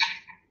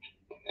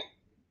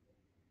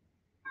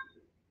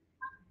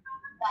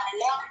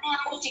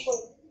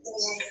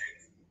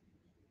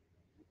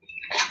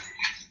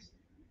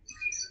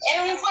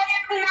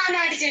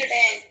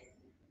അടിച്ചിട്ടെ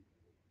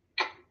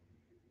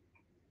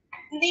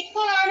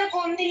നിങ്ങളാണ്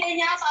കൊന്നില്ലേ,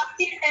 ഞാൻ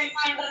ഫസ്റ്റ്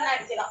 10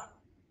 അടിച്ചതാ.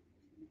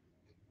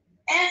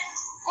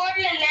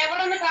 കൊല്ലല്ലേ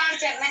എവിടെ ഒന്ന്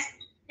കാണിച്ചേർന്നെ.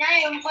 ഞാൻ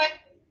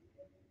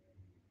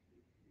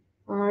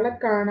ആളെ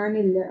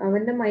കാണാനില്ല.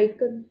 അവന്റെ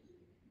മൈക്ക്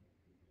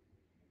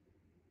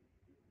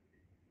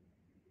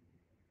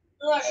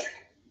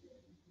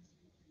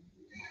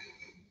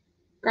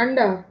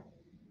കണ്ടോ?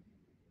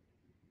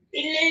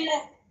 ഇല്ല ഇല്ല.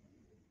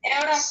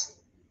 എവിടെ?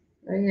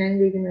 അത് ഞാൻ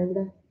ചോദിക്കുന്നത്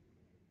എവിടെ?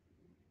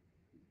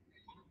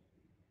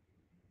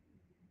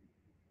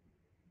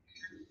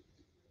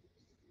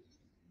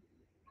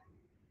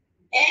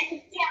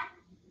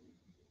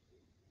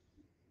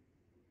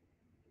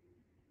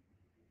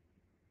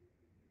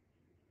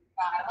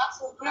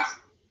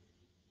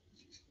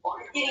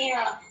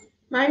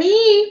 മണി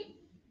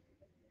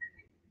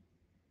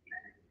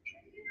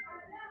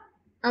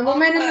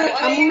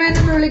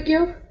അമ്മൂമ്മേനൊന്ന് വിളിക്കൂ.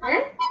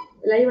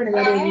 ലൈവ് ആണ്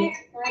എല്ലാവരും.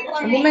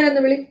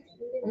 അമ്മൂമ്മേനൊന്ന് വിളി.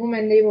 അമ്മൂമ്മ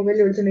എന്റെ ഈ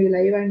മൊബൈലിൽ വിളിച്ചിട്ടുണ്ടെങ്കിൽ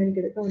ലൈവാണ്,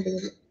 എനിക്ക് എടുക്കാൻ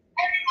പറ്റുന്നില്ല.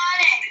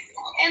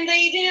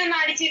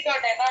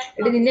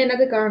 എടി നിന്നെ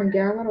എന്നൊക്കെ കാണും.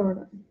 ക്യാമറ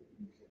ഓണാ.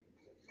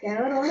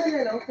 ക്യാമറ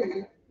ഓണല്ലേ?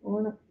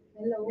 ഓണാ.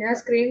 ഞാൻ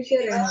സ്ക്രീൻ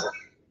ഷെയർ ചെയ്യുന്നത്.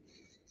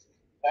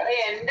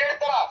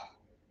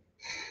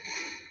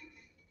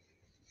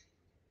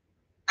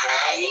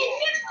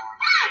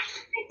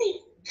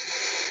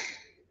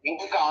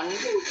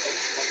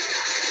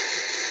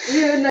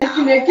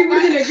 നെക്കി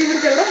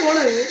പിടിച്ച് എവിടെ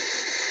പോണത്?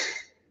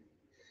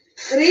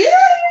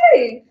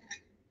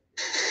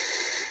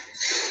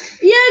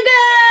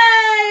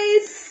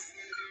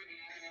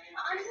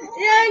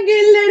 ഞാൻ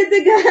ഗില്ലെടുത്ത്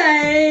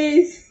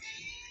ഗൈസ്.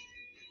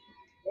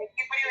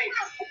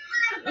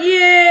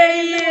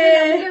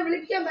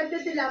 വിളിക്കാൻ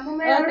പറ്റത്തില്ല.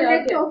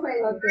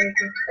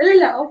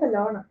 ഇല്ല ഓഫല്ല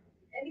ഓണ.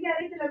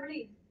 എനിക്കറിയത്തില്ല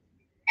പ്ലീസ്.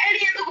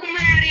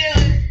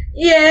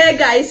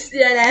 ഗൈസ്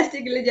ഞാൻ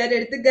ലാസ്റ്റിക്കില് ഞാൻ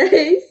എടുത്തു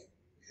ഗൈസ്.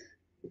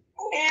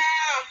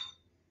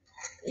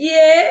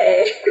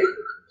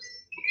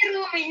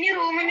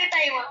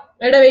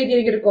 എടാ വെയിറ്റ്,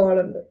 എനിക്കൊരു കോൾ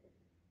ഉണ്ട്.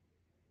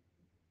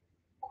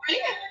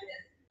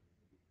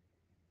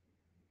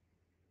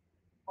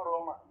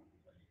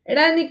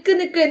 എടാ നിക്ക്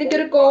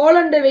എനിക്കൊരു കോൾ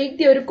ഉണ്ട്. വെയിറ്റ്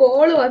ചെയ്യോ, ഒരു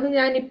കോള് വന്ന്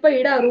ഞാൻ ഇപ്പൊ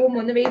ഇടാ റൂം.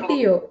 ഒന്ന് വെയിറ്റ്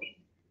ചെയ്യോ?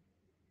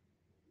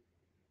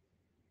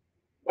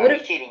 ഒരു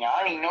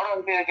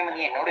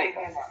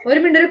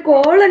മിനിറ്റ്, ഒരു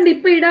കോൾ ഉണ്ട്.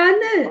 ഇപ്പൊ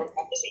ഇടാന്ന്.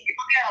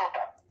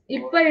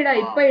 ഇപ്പൊ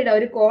ഇടാ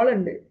ഒരു കോൾ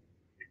ഉണ്ട്.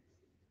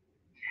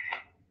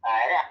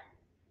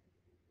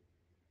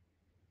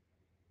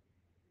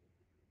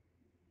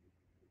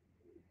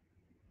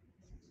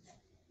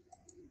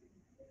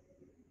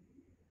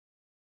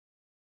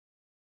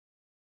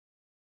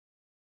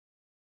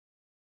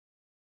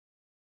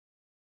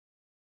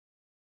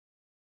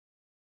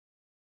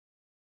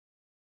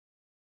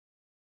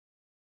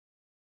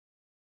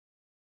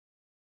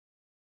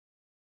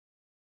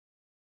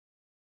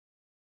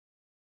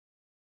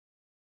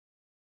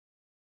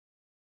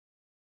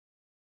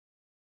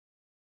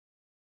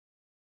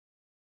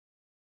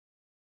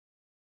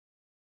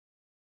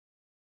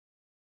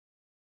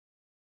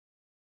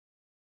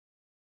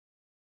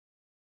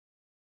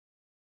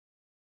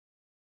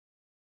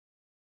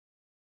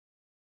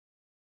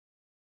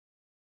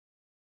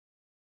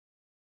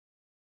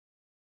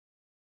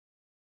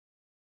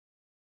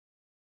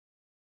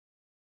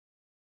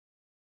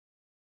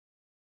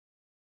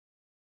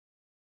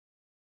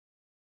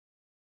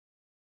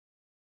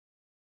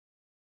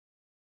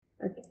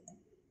 Okay.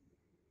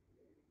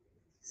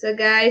 So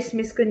guys,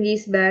 Miss Kunji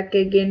is back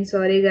again.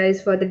 Sorry guys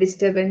for the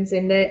disturbance.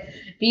 എന്റെ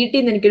വീട്ടിൽ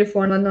നിന്ന് എനിക്കൊരു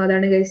ഫോൺ വന്നു,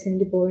 അതാണ് ഗൈസ്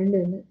എനിക്ക്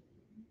പോകേണ്ടത്.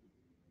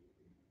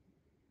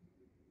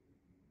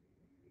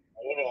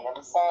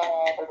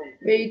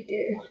 വെയിറ്റ്.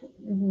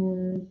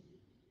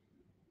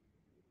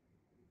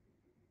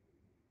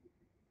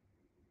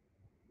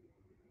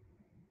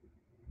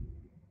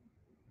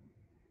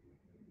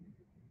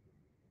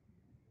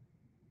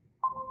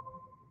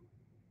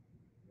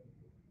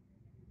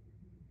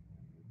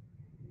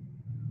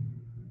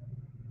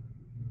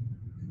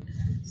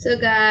 സോ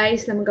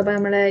ഗൈസ് നമുക്കപ്പോൾ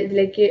നമ്മളെ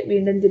ഇതിലേക്ക്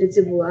വീണ്ടും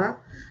തിരിച്ചു പോവാ.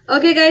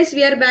 Okay guys,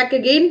 V are back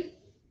again.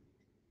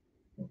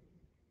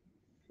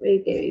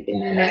 Wait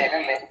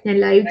ഞാൻ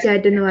ലൈവ്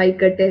ചാറ്റ് ഒന്ന്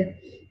വായിക്കട്ടെ.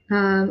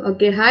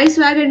 Okay, hi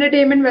swag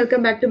entertainment, welcome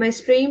back to my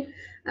stream.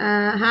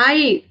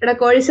 Hi എടാ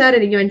കോഴി സാർ,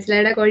 എനിക്ക്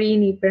മനസ്സിലായി. എടാ കോഴി,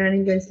 നീ ഇപ്പോഴാണ്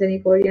എനിക്ക് മനസ്സിലായി നീ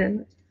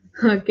കോഴിയാണെന്ന്.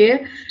 ഓക്കെ,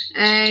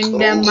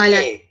 ആൻഡ് മല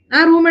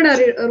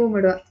റൂം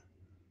ഇടുക.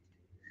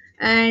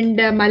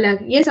 ആൻഡ്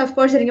മലാഖ്, യെസ് ഓഫ്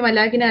കോഴ്സ് എനിക്ക്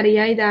മലാഖിനെ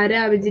അറിയാം. ഇതാരാ?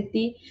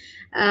 അഭിജിത്തി.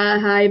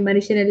 ഹായ്,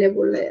 മനുഷ്യനല്ലേ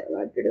പുള്ളേ.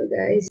 What to do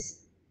guys?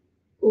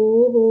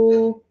 ഓഹോ,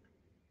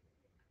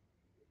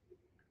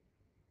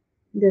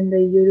 ഇതെന്താ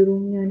ഈ ഒരു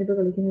റൂം? ഞാനിപ്പോ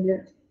കളിക്കുന്നില്ല.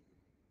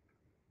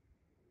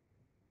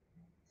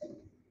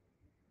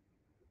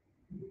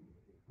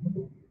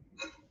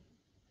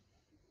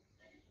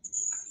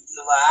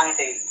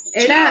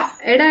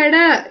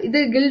 എടാ ഇത്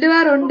ഗിൽഡ്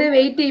വാർ ഉണ്ട്.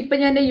 വെയിറ്റ്, ഇപ്പൊ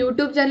ഞാൻ എന്റെ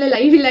യൂട്യൂബ് ചാനൽ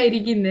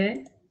ലൈവിലായിരിക്കുന്നേ.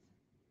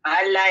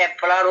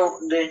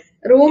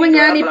 റൂം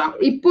ഞാൻ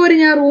ഇപ്പൊ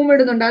ഞാൻ റൂം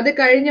ഇടുന്നുണ്ട്. അത്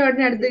കഴിഞ്ഞ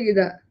ഉടനെ അടുത്തേക്ക്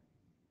ഇതാ.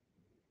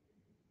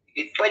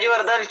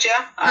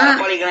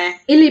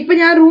 ഇല്ല, ഇപ്പൊ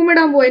ഞാൻ റൂം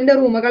ഇടാൻ പോവാ. എന്റെ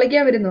റൂം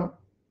കളിക്കാൻ വരുന്നോ?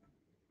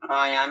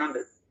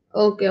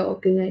 ഓക്കെ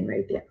ഞാൻ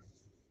ഇൻവൈറ്റ് ചെയ്യാം.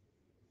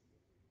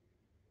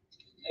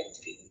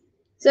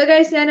 സോ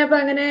ഗൈസ്, ഞാനപ്പോ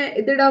അങ്ങനെ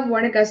ഇതിടാൻ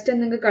പോവാണ്. കസ്റ്റം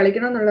നിങ്ങൾക്ക്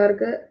കളിക്കണം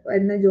എന്നുള്ളവർക്ക്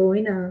എന്നെ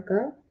ജോയിൻ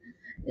ആക്കാം.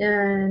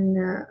 ഞാൻ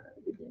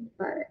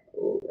പറയാം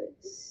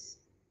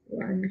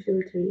 1 2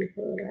 3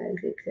 4 5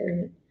 6 7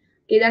 8.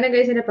 ഇതാണ്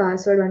ഗൈസ് എന്റെ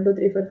password 1 2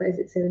 3 4 5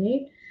 6 7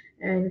 8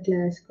 and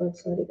class code.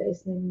 Sorry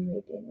guys,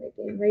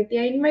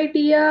 ഞാൻ ഇൻവൈറ്റ്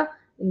ചെയ്യാം.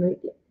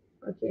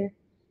 Okay,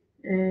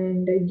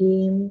 and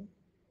game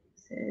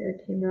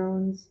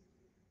rounds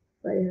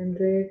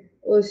 500.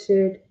 Oh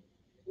shit,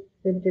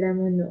 did I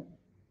know?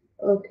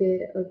 Okay,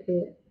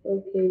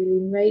 we'll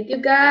invite you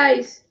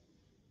guys.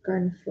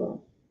 Confirm.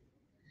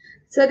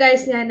 So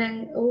guys, ഞാൻ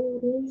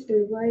room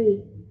full. Why?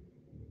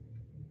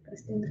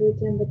 Custom create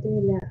ചെയ്യാൻ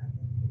പറ്റുന്നില്ല.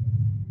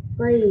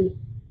 Why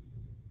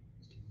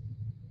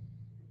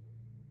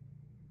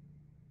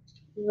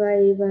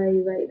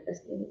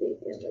custom create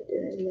ചെയ്യാൻ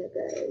പറ്റുന്നില്ല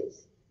guys?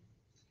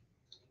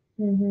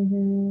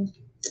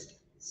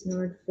 It's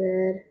not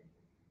fair.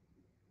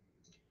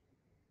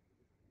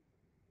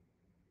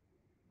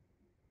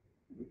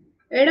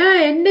 എടാ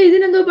എന്റെ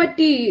ഇതിനെന്തോ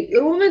പറ്റി.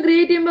 റൂം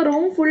ക്രിയേറ്റ് ചെയ്യുമ്പോ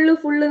room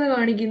full എന്ന്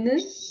കാണിക്കുന്നു.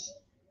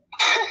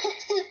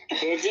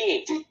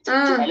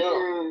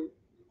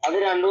 അത്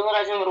 2-3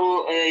 പ്രാവശ്യം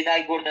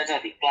ഇതാക്കി കൊടുത്താൽ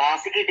മതി.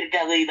 ക്ലാസ്സിക്ക് ഇട്ടിട്ട്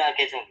അത്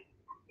ഇതാക്കിയാൽ മതി.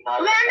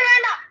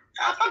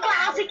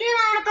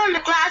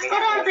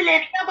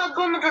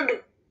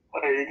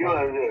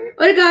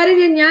 ഒരു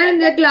കാര്യം, ഞാൻ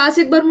എന്താ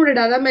ക്ലാസിക് ബർമൂഡ്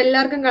ഇടാം, അതാകുമ്പോ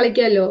എല്ലാവർക്കും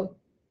കളിക്കാലോ.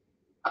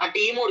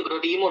 ടീം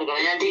കൊടുക്കണം.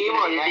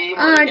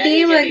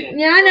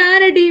 ഞാൻ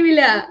ആരെ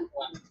ടീമില്ല.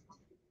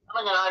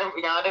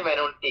 ഞാനും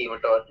വരും ടീം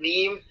കേട്ടോ.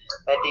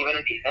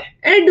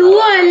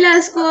 ഡുവോ അല്ല,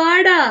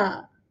 സ്ക്വാഡാ.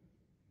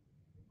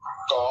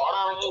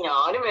 സ്ക്വാഡാണെങ്കിൽ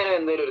ഞാനും വരും.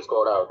 എന്തെങ്കിലും ഒരു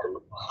സ്ക്വാഡ് ആവത്തുള്ളൂ.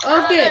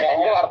 ഓക്കെ,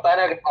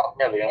 വർത്താനൊക്കെ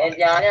പറഞ്ഞത്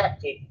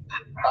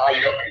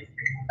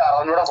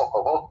ഞാനൂടെ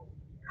പൊക്കോ.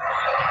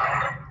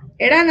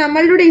 എടാ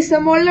നമ്മളുടെ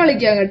ഇസമോളിനെ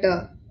കളിക്കാം കേട്ടോ.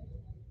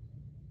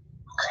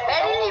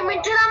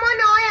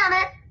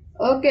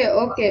 ഓക്കെ.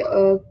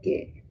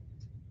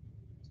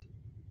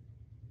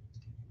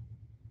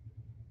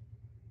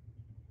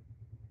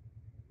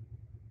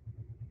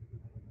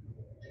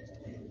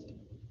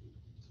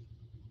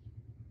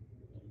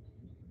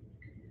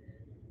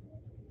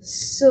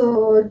 സോ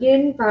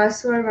അഗൈൻ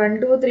പാസ്വേഡ് 1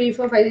 2 3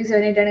 4 5 6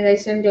 7 8 ആണ്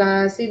ഗൈസ്. ഞാൻ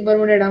ക്ലാസിക്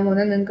ബർമുഡ ഇടാൻ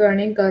പോകുന്നത്. നിങ്ങൾക്ക്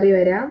വേണമെങ്കിൽ കയറി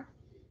വരാം.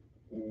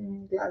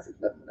 Classic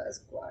Bermuda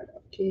squad.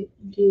 Okay,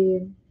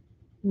 game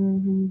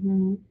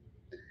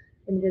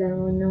എന്തിടാൻ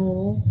പോകുന്നു?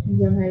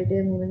 ജം ഹൈറ്റ്,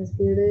 മൂവ്മെന്റ്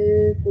സ്പീഡ്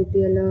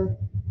കൂട്ടിയല്ലോ.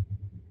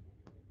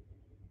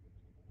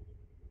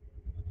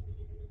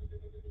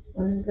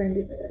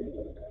 125.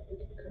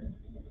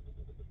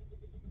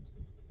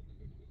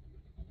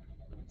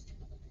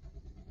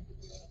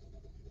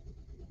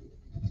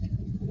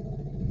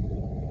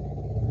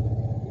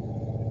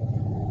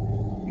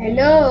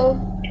 ഹലോ,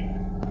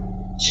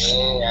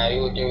 ഞാൻ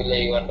യൂട്യൂബിൽ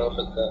ലൈവ്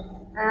കണ്ടോണ്ടിരിക്കുക.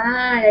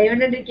 ലൈവ്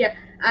കണ്ടോണ്ടിരിക്കുക.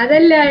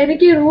 അതല്ല,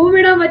 എനിക്ക് റൂം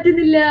ഇടാൻ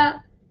പറ്റുന്നില്ല.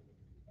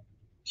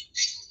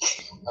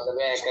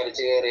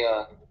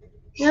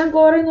 ഞാൻ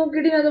കൊറേ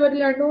നോക്കിയിട്ട് അത്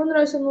പറ്റില്ല. 2-3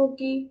 പ്രാവശ്യം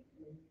നോക്കി.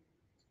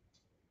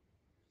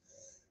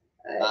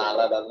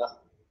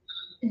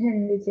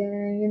 എന്ത്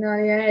ചെയ്യാൻ?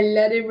 ഞാൻ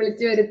എല്ലാരെയും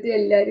വിളിച്ചു വരുത്തി,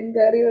 എല്ലാരും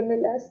കയറി വന്നു.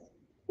 ലാസ്റ്റ്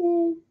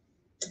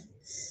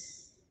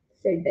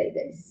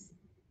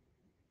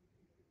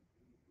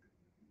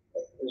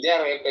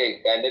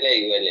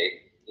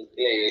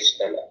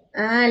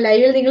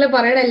ലൈവിൽ നിങ്ങൾ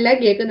പറയണ എല്ലാം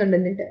കേൾക്കുന്നുണ്ട്.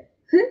 എന്നിട്ട്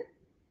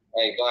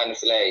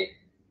മനസ്സിലായി.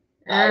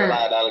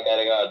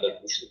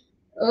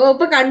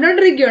 ഇപ്പൊ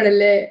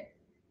കണ്ടോണ്ടിരിക്കുവാണല്ലേ?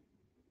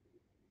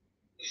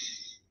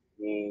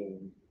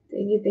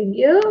 Thank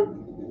you.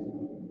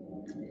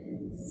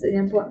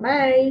 ഞാൻ പോവാം.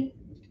 ബൈ.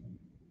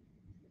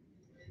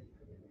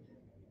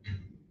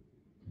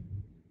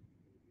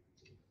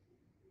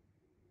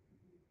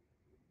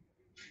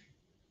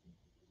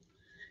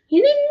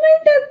 ഇനി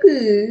ഇൻവൈറ്റ് ആക്ക്.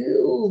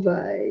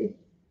 ബൈ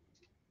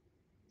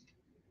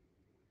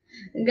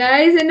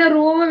ഗൈസ്, എന്റെ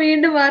റൂം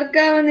വീണ്ടും വർക്ക്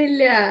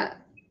ആവുന്നില്ല.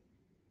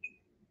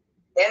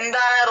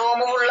 എന്താണ് റൂം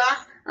ഫുള്ള?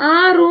 ആ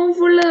റൂം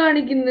ഫുള്ള്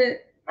കാണിക്കുന്നു.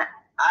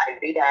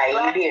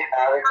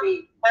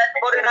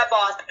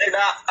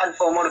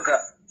 കൺഫേം കൊടുക്കുക.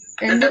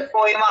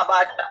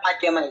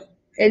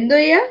 എന്തോ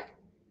ചെയ്യാ?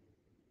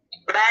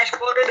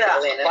 ഡാഷ്ബോർഡ്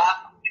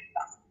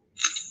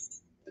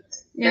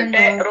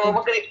റൂം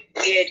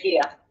ക്രിയേറ്റ്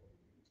ചെയ്യാം.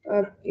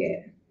 Okay.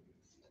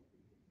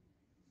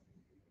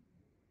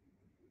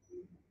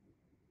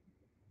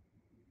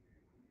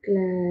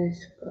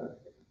 Clash card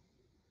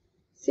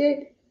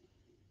set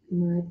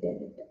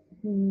മാറ്റാനിട്ട്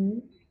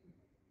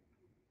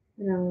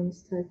rounds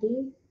 30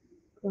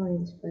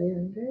 coins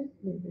 500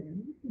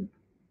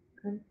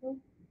 confirm.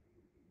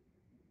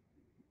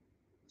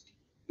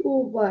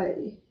 Oh boy,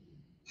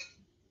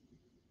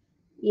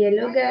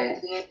 yellow guy.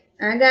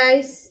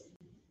 Guys,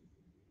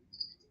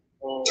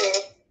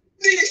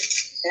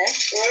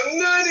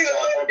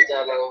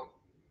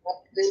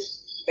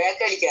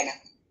 back അടിക്കാനാ?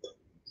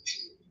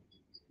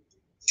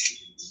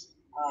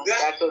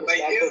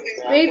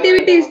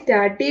 Wait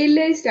start ചെയ്യില്ല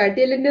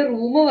എന്റെ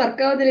റൂം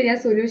വർക്ക് ആവുന്നില്ല. ഞാൻ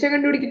solution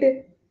കണ്ടുപിടിക്കട്ടെ.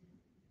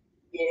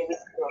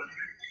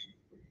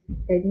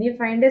 Let me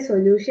find a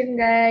solution,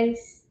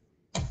 guys.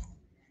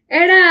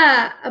 എടാ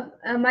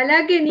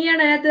മലാക്ക്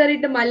നീയാണ് അതിനകത്ത്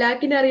കയറിയിട്ട്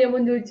മലാക്കിനെ അറിയാമോ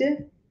ചോദിച്ച്?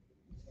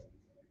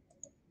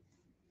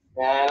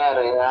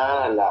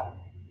 ഞാനല്ല.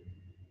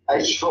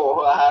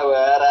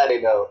 വേറെ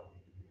ആരുണ്ടാവും.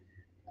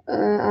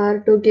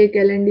 R2K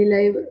കലണ്ടി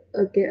live.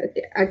 ഓക്കെ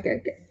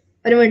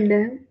ഒരു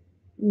മിനിറ്റ്.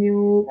 ന്യൂ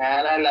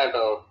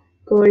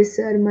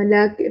കോഴ്സർ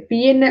മലാക്ക്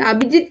PN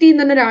അഭിജിത്ത്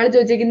എന്ന് പറഞ്ഞ ഒരാൾ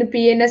ചോദിച്ചേക്കുന്നു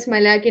PNS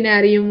മലാക്കിനെ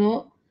അറിയുമോ?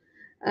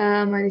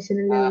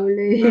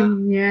 മനുഷ്യനല്ലേ.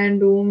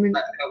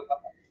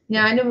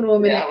 ഞാനും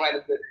റൂമിൽ.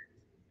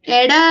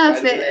 എടാ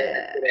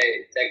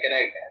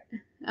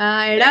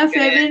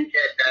ഫെബിൻ,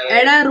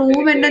 എടാ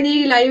റൂം എന്റെ നീ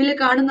ലൈവില്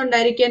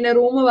കാണുന്നുണ്ടായിരിക്കും. എന്റെ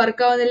റൂം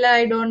വർക്ക് ആവുന്നില്ല.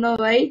 I don't know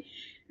Y.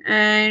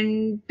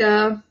 And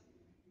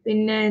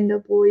പിന്നെ എന്താ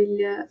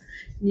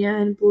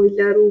ഞാൻ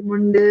പോയില്ല.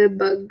 റൂമുണ്ട്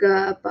ബഗ്ഗ.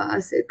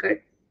 പാസ്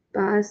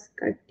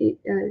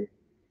കട്ടിട്ടാൽ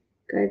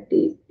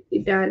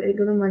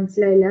എനിക്കൊന്നും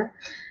മനസ്സിലായില്ല.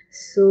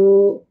 So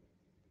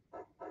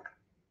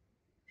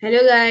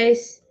hello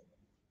guys.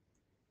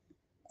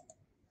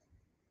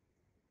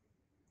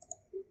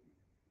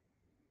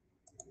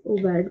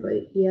 Bad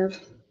boy.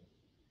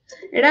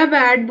 എടാ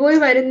ബാഡ് ബോയ്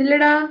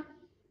വരുന്നില്ലടാ.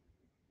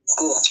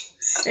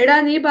 എടാ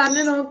നീ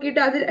പറഞ്ഞു നോക്കിട്ട്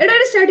അത് എടാ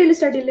സ്റ്റാർട്ട്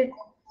ചെയ്യില്ലേ.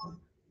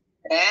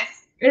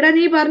 എടാ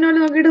നീ പറഞ്ഞ പോലെ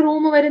നോക്കിട്ട്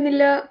റൂം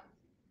വരുന്നില്ല.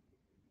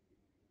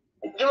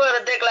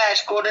 വെറുതെ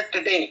ക്ലാഷ് കോഡ്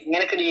ഇട്ടിട്ട്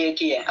ഇങ്ങനെ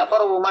ക്രിയേറ്റ് ചെയ്യാം. അപ്പൊ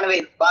റൂമാണ്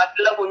വരും.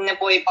 ബാക്കിയുള്ള കുഞ്ഞെ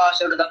പോയി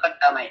പാസ്വേഡ് ഇതൊക്കെ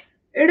ഇട്ടാ മതി.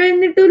 എടാ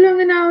എന്നിട്ടും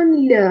അങ്ങനെ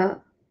ആവുന്നില്ല.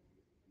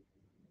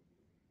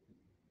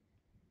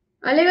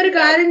 അല്ലെങ്കിൽ ഒരു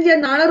കാര്യം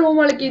ചെയ്യാം, നാളെ റൂം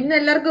കളിക്കും. ഇന്ന്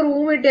എല്ലാവർക്കും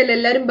റൂം കിട്ടിയല്ലേ,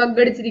 എല്ലാരും ബഗ്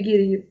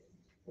അടിച്ചിരിക്കും.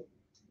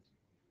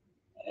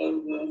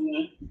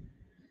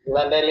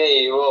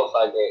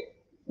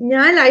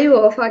 ഞാൻ ലൈവ്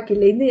ഓഫ്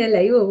ആക്കില്ല. ഇന്ന് ഞാൻ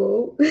ലൈവ്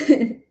പോവും.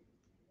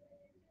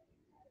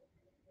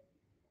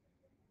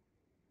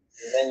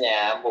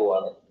 ഞാൻ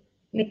പോവാണ്.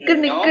 നിക്ക്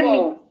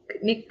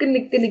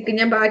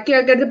ഞാൻ ബാക്കി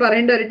ആൾക്കാർക്ക്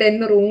പറയേണ്ട വരട്ടെ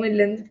ഇന്ന്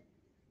റൂമില്ലെന്ന്.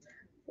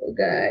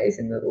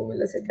 ഇന്ന്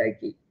റൂമില്ല,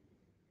 സെറ്റാക്കി.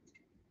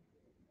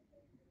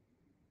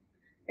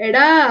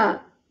 എടാ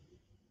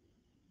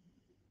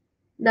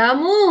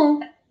ദാമു,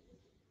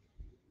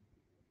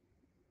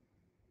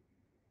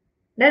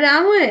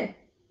 ദാമുവേ,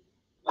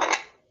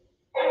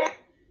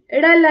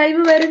 എടാ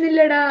ലൈവ്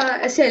വരുന്നില്ലടാ.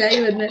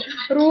 ലൈവ് വരുന്ന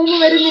റൂം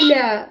വരുന്നില്ല.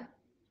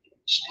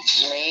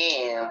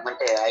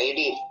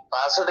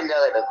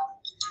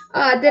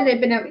 അതന്നെ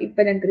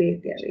ഇപ്പൊ ഞാൻ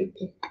ക്രിയേറ്റ് ചെയ്യാം.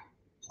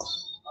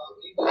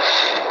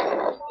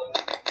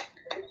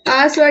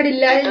 പാസ്വേഡ്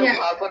ഇല്ലാതെ ഞാൻ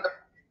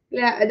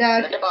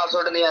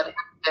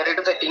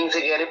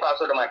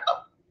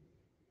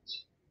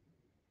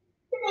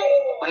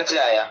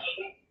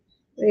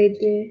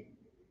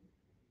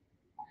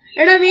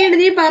എടാ വീണ്ടും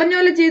നീ പറഞ്ഞ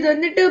പോലെ ചെയ്തു.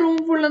 എന്നിട്ട് റൂം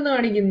ഫുള്ളെന്ന്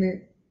കാണിക്കുന്നു.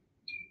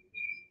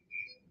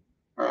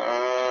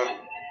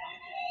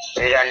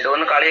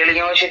 രണ്ടുമൂന്ന് കളി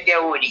കളിക്കുമ്പോ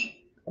ശരിയാവൂലി.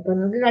 അപ്പൊ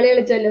നമുക്ക് കളി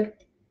കളിച്ചാലോ?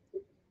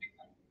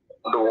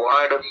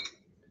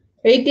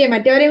 വെയിറ്റ് ചെയ്യാം.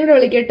 മറ്റവരെയും കൂടെ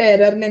വിളിക്കട്ടെ,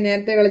 എററിനെ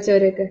നേരത്തെ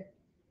കളിച്ചവരെയൊക്കെ.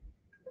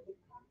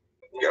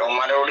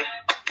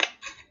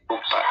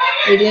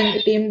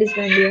 ടീം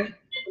ഡിസ്ബാൻഡ് ചെയ്യാം.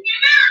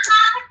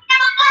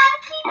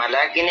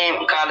 മലാക്കിനെയും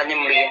കാലഞ്ഞും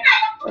വിളിക്കാം.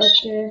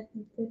 ഓക്കെ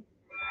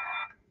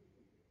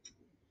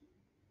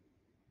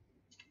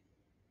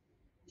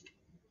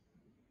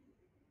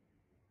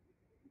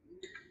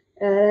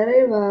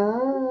വാ.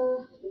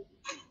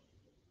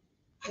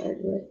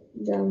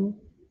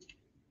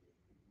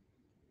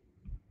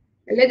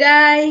 ഹലോ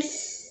ഗൈസ്,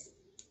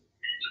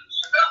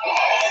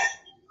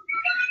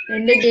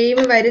 എന്റെ ഗെയിം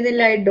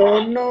വരുന്നില്ല. I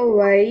don't know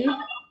Y.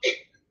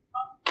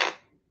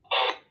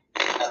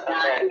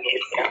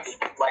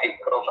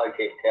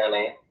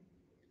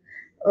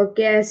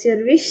 Okay as your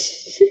wish.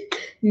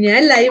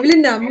 ഞാൻ ലൈവില്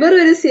നമ്പർ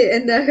ഒരു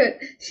എന്താ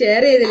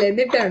ഷെയർ ചെയ്തില്ല.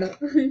 എന്നിട്ടാണോ?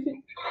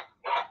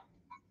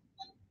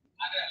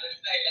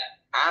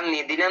 ആ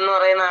നിതിൻ എന്ന്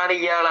പറയുന്ന ആൾ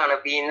ഇയാളാണ്.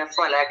 PNS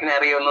മലാക്കിനെ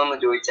അറിയുമെന്നൊന്ന്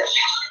ചോദിച്ചാൽ.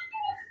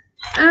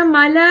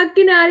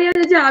 മലാക്കിനെ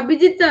അറിയാന്ന് വെച്ചാൽ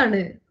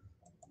അഭിജിത്താണ്.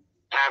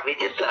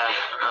 അഭിജിത്ത്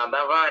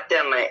അതാ മറ്റേ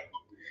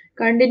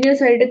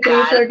കണ്ടിന്യൂസ് ആയിട്ട്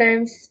 3-4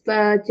 ടൈംസ്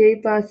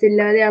പാസ്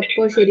ഇല്ലാതെ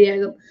അപ്പോ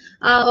ശരിയാകും.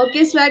 ഓക്കെ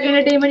സ്വാഗ്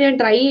എന്റർടൈൻമെന്റ് ഞാൻ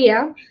ട്രൈ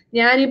ചെയ്യാം.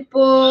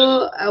 ഞാനിപ്പോ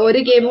ഒരു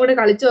ഗെയിം കൂടെ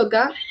കളിച്ചു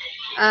നോക്കാം.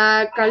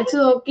 കളിച്ചു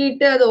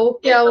നോക്കിയിട്ട് അത്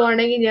ഓക്കെ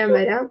ആവുകയാണെങ്കിൽ ഞാൻ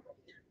വരാം.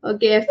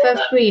 Okay FF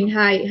Queen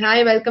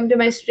hi welcome to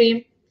my stream.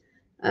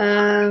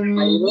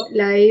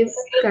 Live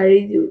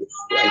കഴിഞ്ഞു.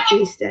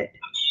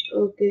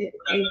 ഓക്കെ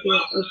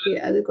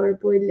അത്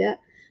കുഴപ്പമില്ല.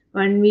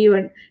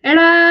 1v1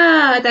 എടാ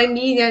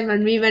തങ്കി ഞാൻ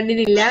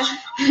 1v1ഇല്ല.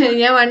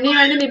 ഞാൻ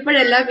 1v1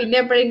 ഇപ്പോഴല്ല, പിന്നെ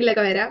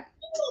എപ്പോഴെങ്കിലൊക്കെ വരാം.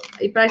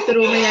 ഇപ്രാവശ്യത്തെ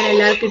റൂമിൽ ഞാൻ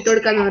എല്ലാവർക്കും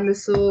ഇട്ടുകൊടുക്കാന്ന് പറഞ്ഞു.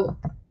 So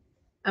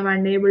I M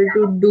unable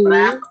to do.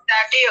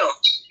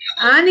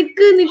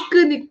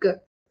 Nick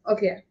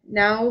okay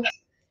now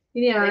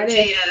ഇനി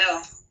ആരെ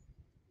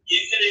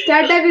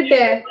സ്റ്റാർട്ട്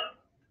ആക്കിട്ടെ?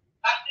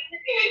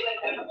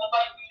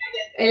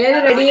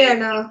 എല്ലാരും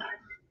റെഡിയാണോ?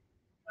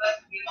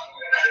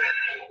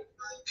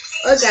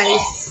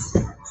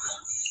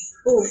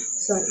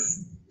 സോറി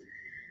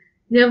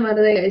ഞാൻ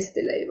വെറുതെ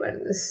കഴിച്ചിട്ടില്ല ഈ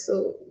പറഞ്ഞത്. സോ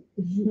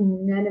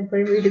ഞാൻ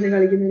എപ്പോഴും വീട്ടിൽ നിന്ന്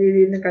കളിക്കുന്ന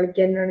രീതിയിൽ നിന്ന്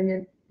കളിക്കാനാണ്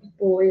ഞാൻ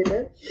പോയത്.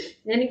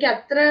 എനിക്ക്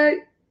അത്ര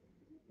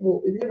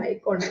ഇതിന്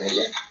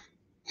മൈക്കുണ്ടല്ലേ?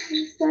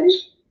 സോറി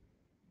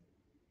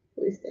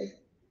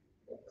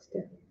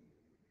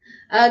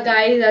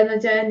ഗായ്സ്, അതെന്ന്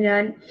വെച്ചാൽ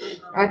ഞാൻ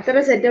അത്ര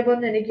സെറ്റപ്പ്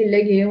ഒന്നും എനിക്കില്ല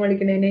ഗെയിം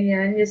കളിക്കണേന്.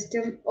 ഞാൻ ജസ്റ്റ്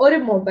ഒരു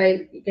mobile,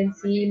 you can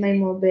see my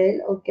mobile.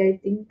 Okay I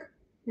think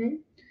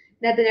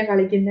ഇതിനകത്ത് ഞാൻ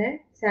കളിക്കുന്നത്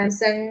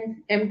സാംസങ്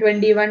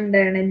M21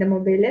 ആണ് എൻ്റെ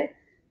മൊബൈല്.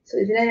 സോ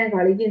ഇതിലാണ് ഞാൻ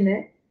കളിക്കുന്നത്.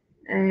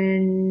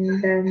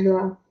 ആൻഡ്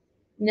എന്തുവാ,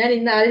 ഞാൻ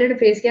ഇന്ന് ആദ്യമായിട്ട്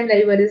ഫേസ് ക്യാം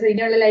ലൈവ് വരും. സോ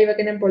ഇനിയുള്ള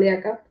ലൈവൊക്കെ ഞാൻ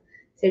പൊളിയാക്കാം,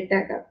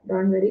 സെറ്റാക്കാം,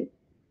 ഡോണ്ട് വരി.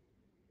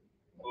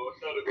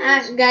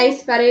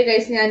 ഗൈസ് പറയൂ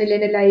ഗൈസ്, ഞാനില്ല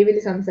എന്റെ ലൈവിൽ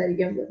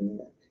സംസാരിക്കാൻ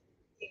പോകുന്നത്.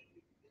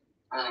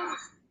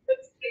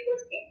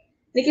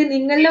 എനിക്ക്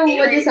നിങ്ങളുടെ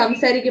മുമ്പ്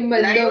സംസാരിക്കുമ്പോ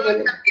എന്തോ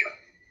പോലെ.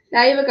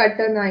 ലൈവ്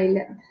കട്ടൊന്നും ആയില്ല.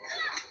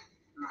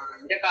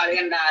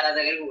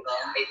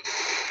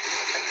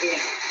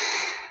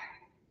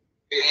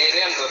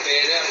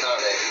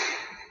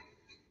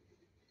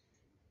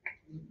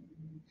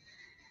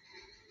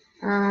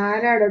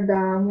 ആരാടോ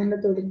ദാമുന്ന്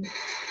തുടങ്ങി?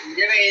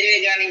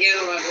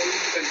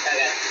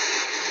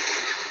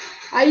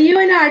 അയ്യോ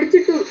എന്നെ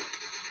അടിച്ചിട്ടു.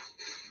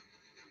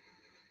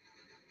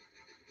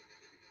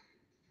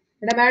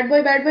 എടാ ബാഡ്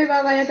ബോയ് വാ,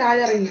 ഞാൻ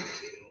താഴെ ഇറങ്ങി.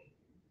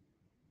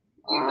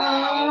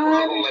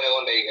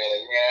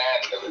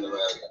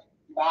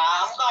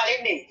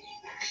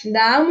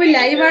 ദാമു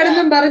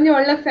ലൈവാണെന്നും പറഞ്ഞു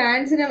ഉള്ള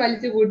ഫാൻസിനെ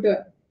വലിച്ചു കൂട്ടുക.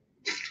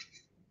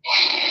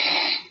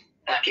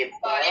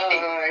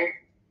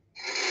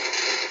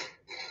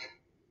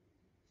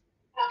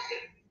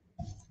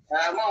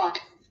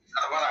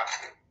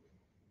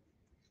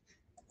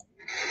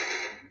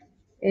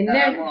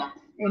 എന്നെ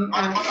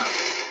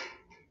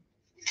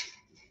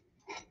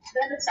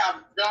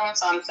ശബ്ദം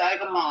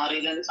സംസാരമൊക്കെ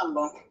മാറിയില്ല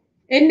സംഭവം.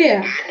 എന്റെയാ?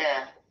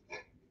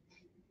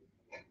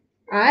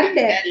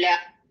 ആരുടെ?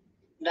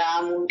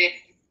 ദാമുന്റെ.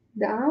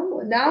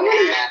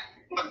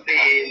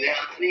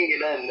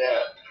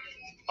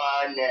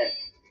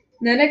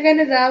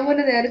 നിനക്കെന്നെ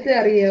ദാമുനെ നേരത്തെ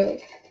അറിയോ?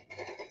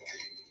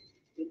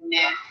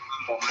 പിന്നെ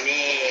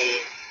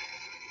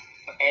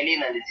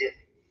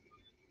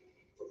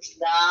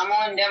ദാമു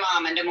എന്റെ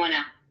മാമന്റെ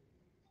മോനാ.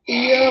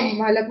 അയ്യോ,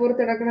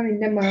 മലപ്പുറത്ത് കിടക്കണം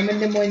നിന്റെ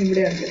മാമന്റെ മോൻ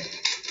ഇവിടെ ഉണ്ട്.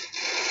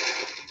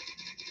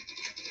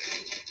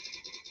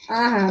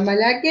 ആഹാ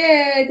മലാക്കേ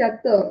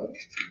ചത്തോ?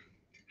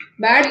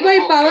 ബാഡ്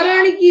ബോയ് പവർ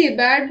കാണിക്ക്,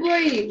 ബാഡ്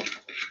ബോയ്.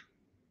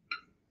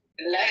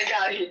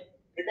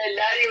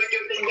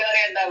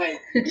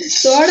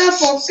 തോടാ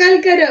പൊക്കൽ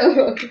കരോ.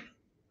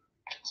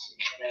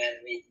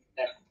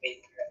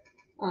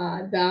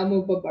 ദാമു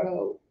ഇപ്പൊ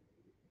പടമാവും.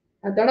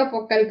 അതോടെ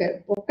പൊക്കൽ കരോ,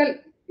 പൊക്കൽ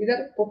ഇതർ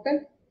പൊക്കൽ.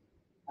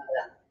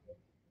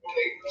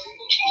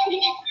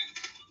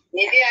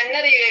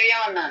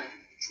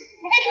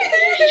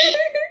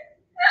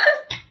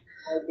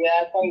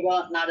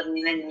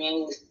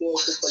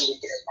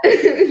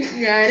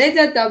 ഞാനേ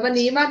ചത്തോ? അപ്പൊ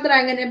നീ മാത്രം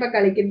അങ്ങനെ ഇപ്പൊ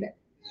കളിക്കണ്ടേ?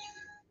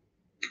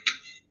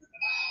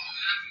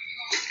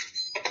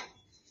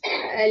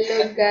 ഹലോ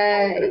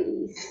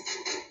ഗൈസ്,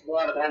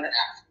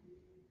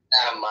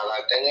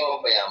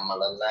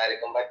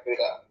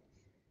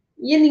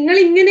 നിങ്ങൾ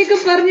ഇങ്ങനെയൊക്കെ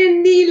പറഞ്ഞ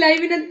എന്ത് ഈ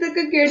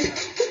ലൈവിനകത്തൊക്കെ കേട്ടു?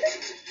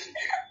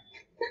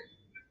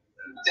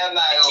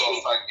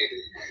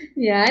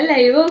 ഞാൻ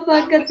ലൈവ് ഓഫ്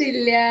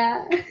ആക്കത്തില്ല.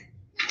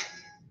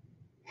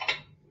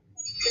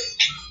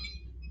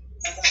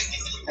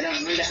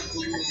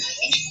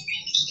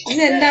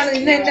 ഇന്നെന്താണ്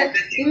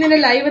ഇന്നെ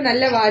ലൈവ്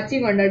നല്ല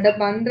വാച്ചിങ് ഉണ്ട് കേട്ടോ.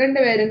 12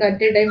 പേരും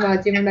അറ്റ് എ ടൈം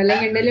വാച്ചിങ് ഉണ്ട്.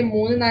 അല്ലെങ്കിൽ എന്തെങ്കിലും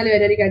 3-4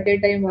 പേരായിരിക്കും അറ്റ് എ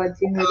ടൈം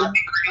വാച്ചിങ് വരും.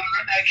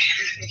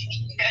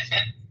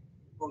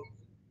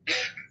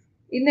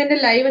 ഇന്ന് എന്റെ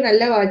ലൈവ്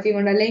നല്ല വാച്ചിങ്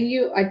ഉണ്ട്.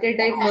 അല്ലെങ്കിൽ അറ്റ് എ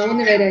ടൈം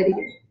 3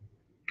 പേരായിരിക്കും.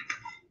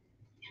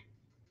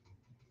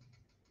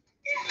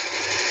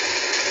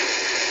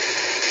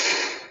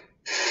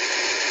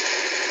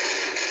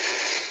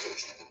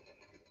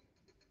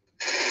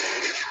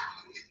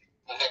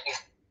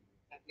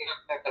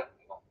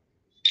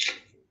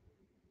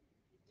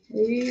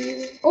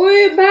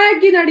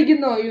 ബാക്കിൽ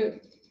അടിക്കുന്നോ?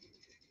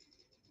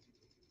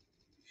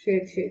 ശരി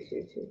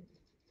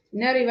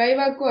ഞാൻ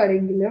റിവൈവ് ആക്കുവോ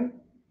ആരെങ്കിലും?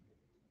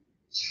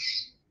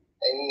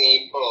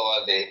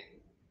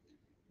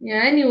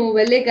 ഞാൻ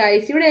ന്യൂവല്ലേ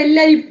ഗൈസ്, ഇവിടെ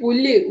എല്ലാരും ഈ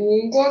പുല്ല്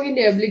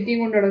ഊങ്കോങ്ങിന്റെ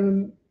എബിലിറ്റിയും കൊണ്ട്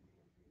നടക്കുന്നു.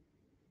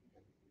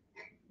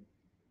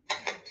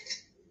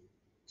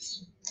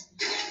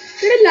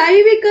 ഇവിടെ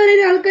ലൈവിൽ കയറി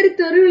ആൾക്കാർ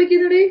തെറി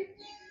വിളിക്കുന്നടേ,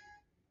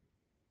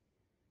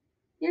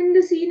 എന്ത്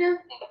സീന.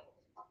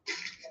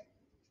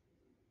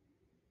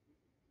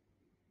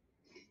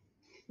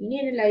 ഇനി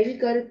എന്നെ ലൈവിൽ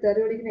കയറി തെറി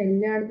വിളിക്കുന്ന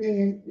എല്ലായിടത്തും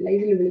ഞാൻ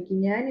ലൈവിൽ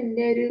വിളിക്കും. ഞാൻ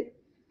എന്റെ ഒരു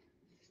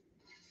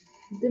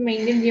ഇത്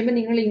മെയിൻറ്റെയിൻ ചെയ്യുമ്പോൾ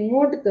നിങ്ങൾ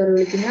ഇങ്ങോട്ട് തെറി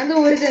വിളിക്കും. ഞാൻ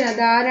ദൂരത്തിന്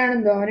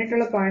അതാരാണെന്തോ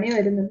അവനായിട്ടുള്ള പണി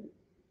വരുന്നുണ്ട്.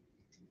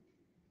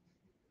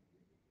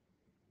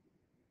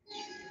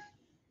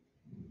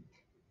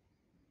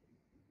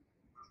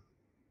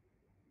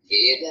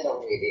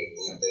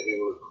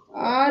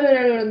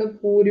 ആരൊരാൾ കിടന്ന്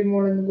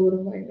പൂരിമോളെന്ന്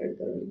ദൂരം ഭയങ്കര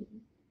തെറി വിളിക്കും.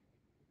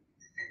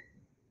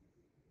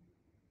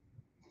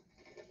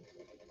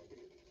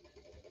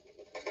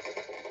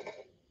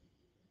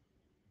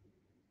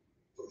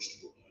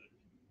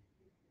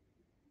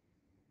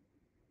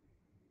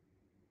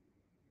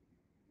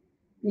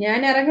 ഞാൻ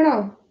ഇറങ്ങണോ?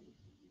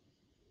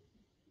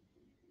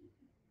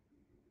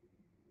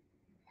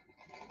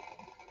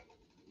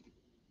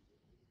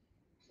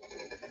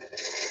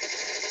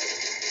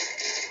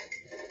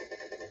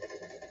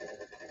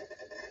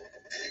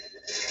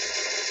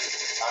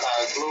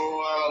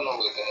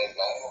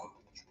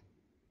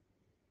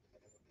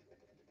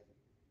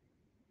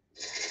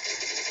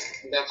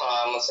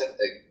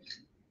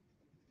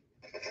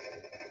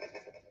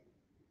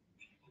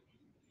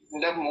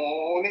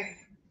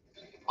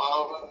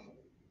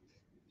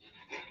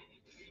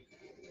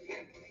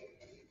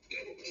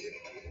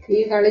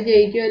 ഈ കളി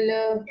ജയിക്കുമല്ലോ.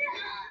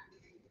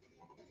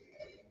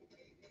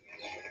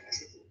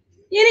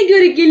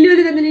 എനിക്കൊരു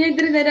കില്ല് തന്നില്ല. ഞാൻ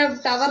ഇത്ര നേരം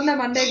ടവറിന്റെ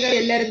മണ്ടേക്കാൾ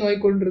എല്ലാരും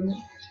നോയിക്കൊണ്ടിരുന്നു.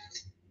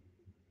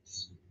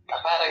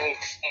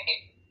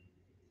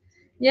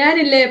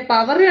 ഞാനില്ലേ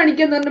പവർ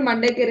കാണിക്കാന്ന് പറഞ്ഞ്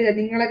മണ്ടേ കയറിയ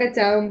നിങ്ങളൊക്കെ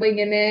ചാവുമ്പോ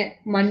ഇങ്ങനെ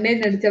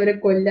മണ്ടേന്ന് അടിച്ച് അവരെ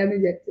കൊല്ലാന്ന്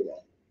വിചാരിച്ചത്.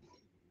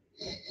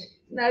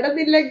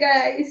 നടന്നില്ല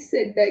ഗൈസ്,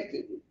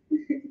 സെറ്റാക്കി.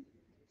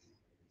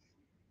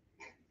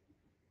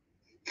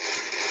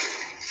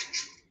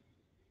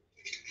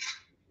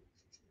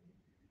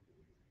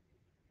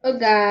 Oh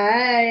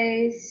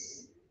guys,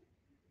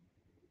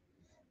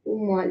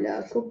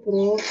 malaku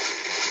pro.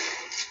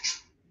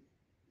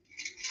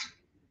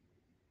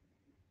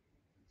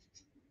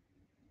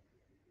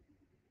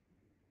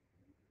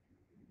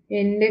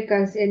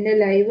 എന്റെ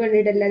ലൈവ്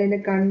കണ്ടിട്ടല്ലാതെ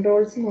എന്റെ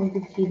കൺട്രോൾസ് നോക്കി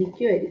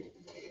ചിരിക്കുമായിരിക്കും.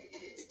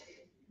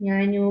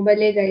 ഞാൻ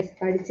ന്യൂബല്ലേ ഗൈസ്,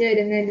 പഠിച്ചു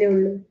വരുന്നല്ലേ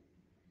ഉള്ളൂ.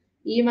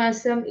 ഈ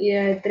മാസം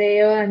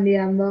എത്രയോ തീയതി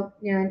ആകുമ്പോ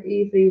ഞാൻ ഈ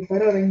ഫ്രീ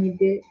ഫയർ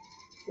തുടങ്ങിയിട്ട്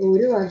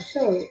 1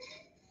 വർഷമായി.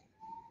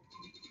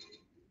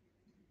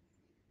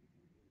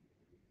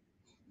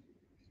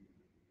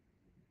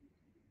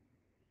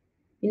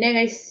 പിന്നെ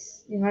ഗൈസ്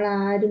നിങ്ങൾ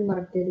ആരും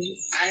മറക്കരുത്,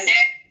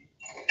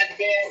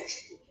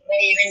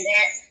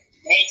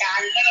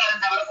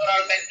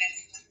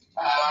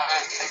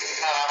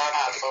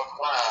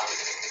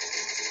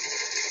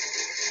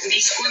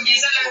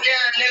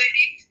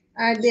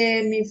 അതെ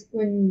മിസ്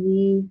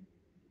കുഞ്ചി.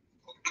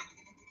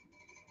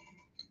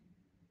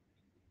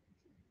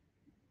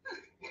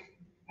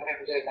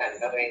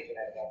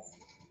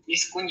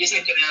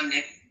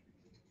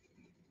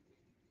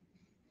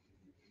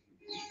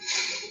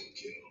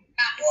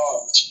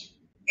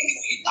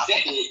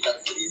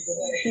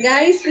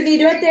 ഗൈസ് പിന്നെ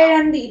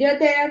 27-ാം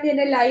തീയതി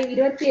എന്റെ ലൈവ്,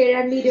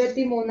 27-ാം തീയതി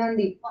 23-ാം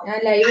തീയതി ഞാൻ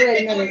ലൈവ്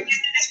വരുന്നത്.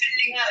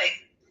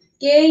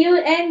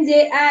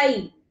 KUNJI.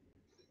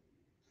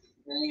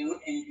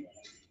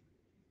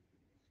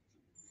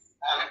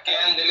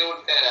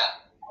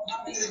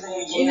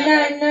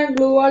 ഇന്ന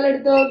ഗ്ലൂ വാൾ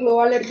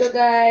എടുത്തോ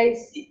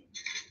ഗൈസ്.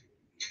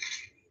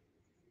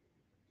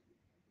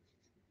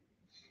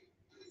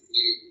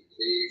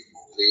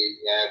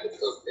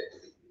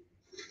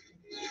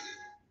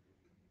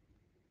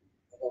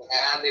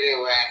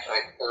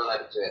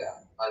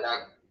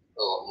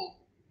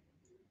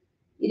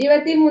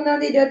 ഇരുപത്തി 23-ാം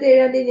തീയതി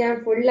 27-ാം തീയതി ഞാൻ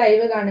ഫുൾ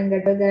ലൈവ് കാണും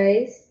കേട്ടോ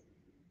ഗൈസ്.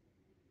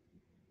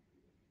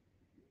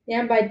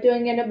 ഞാൻ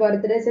പറ്റുമെങ്കിൽ എന്റെ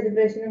ബർത്ത്ഡേ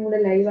സെലിബ്രേഷനും കൂടെ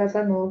ലൈവ്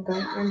ആക്കാൻ നോക്കാം.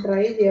 ഞാൻ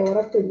ട്രൈ ചെയ്യാം,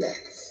 ഉറപ്പില്ല.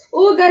 ഓ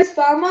ഗൈസ്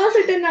ഫമാസ്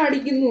ഇട്ട് എന്നെ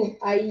അടിക്കുന്നു.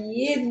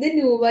 അയ്യേ എന്ത്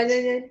ന്യൂബാന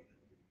ഞാൻ.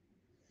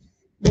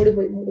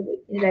 മൂടിപ്പോയി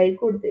ഇനി ലൈക്ക്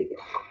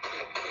കൊടുത്തേക്കാം.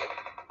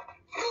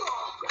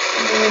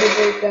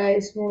 മൂടിപ്പോയി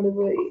ഗൈസ്,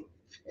 മൂടിപ്പോയി.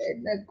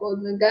 എന്നെ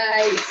കൊന്നു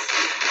ഗൈസ്.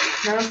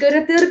 നമുക്കൊരു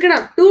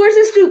തീർക്കണം. 2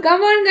 vs 2.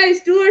 Come on guys,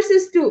 2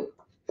 vs 2.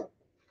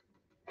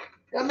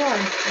 Come on.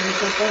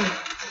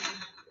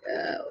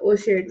 Oh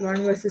shit, 1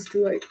 vs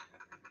 2 ആയി.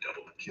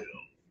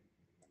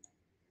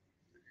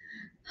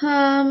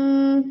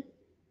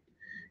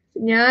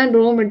 ഞാൻ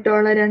റൂം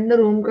ഇട്ടോളാം. 2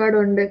 റൂം കാർഡ്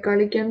ഉണ്ട്.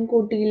 കളിക്കാൻ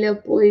കൂട്ടിയില്ല,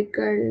 പോയി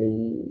കളി.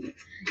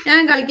 ഞാൻ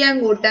കളിക്കാൻ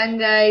കൂട്ടാൻ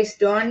ഗൈസ്,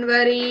 ഡോണ്ട്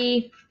വറി.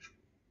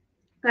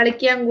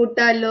 കളിക്കാൻ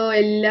കൂട്ടാലോ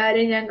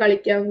എല്ലാരും, ഞാൻ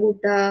കളിക്കാൻ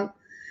കൂട്ടാം.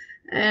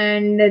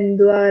 ആൻഡ്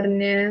എന്തുവാ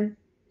പറഞ്ഞ,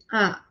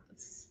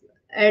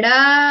 എടാ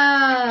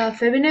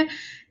ഫെബിന്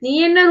നീ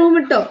എന്നെ റൂം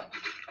ഇട്ടോ,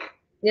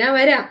 ഞാൻ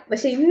വരാം.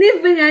 പക്ഷെ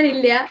ഇന്നിപ്പോ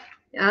ഞാനില്ല,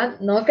 ഞാൻ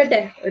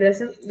നോക്കട്ടെ, ഒരു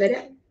ദിവസം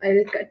വരാം.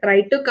 Try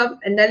to come.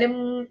 എന്തായാലും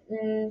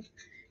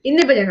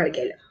ഇന്നിപ്പോ ഞാൻ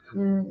കളിക്കില്ല,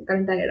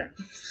 കളിട്ടാ.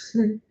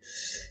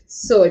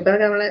 സോ ഇപ്പൊ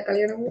നമ്മളെ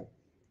കളിക്കണം.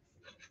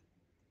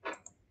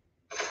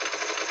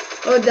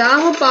 ഓ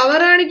ദാമു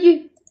പവർ ആണിക്ക്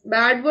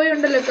ബാഡ് ബോയ്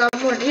ഉണ്ടല്ലോ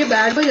കമ്മോൺ ഈ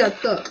ബാഡ് ബോയ്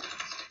ചത്തോ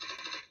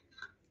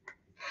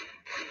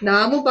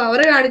ദാമു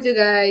പവർ കാണിച്ചു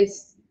ഗൈസ്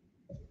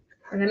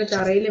അങ്ങനെ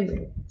തറയിലും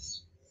വരും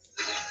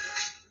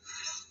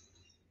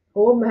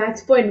ഓ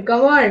match point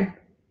come on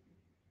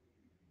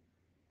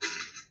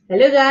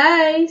hello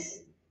guys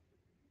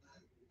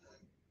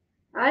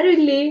ആരും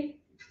ഇല്ലേ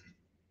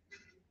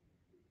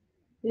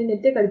നീ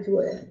നെറ്റ് കളിച്ചു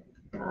പോയാ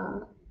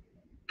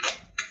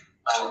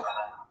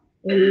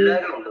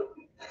എല്ലാരും ഉണ്ട്.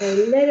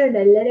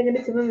 എല്ലാരും ഇങ്ങനെ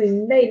ചുമ്മാ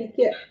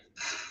മിണ്ടായിരിക്കുക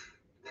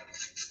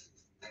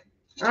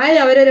ആരും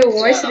അവരൊരു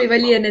വോയിസ്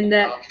റിവൽ ചെയ്യാൻ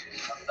എന്താ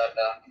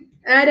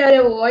ആരും അവരെ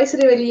വോയിസ്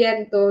റിവൽ ചെയ്യാൻ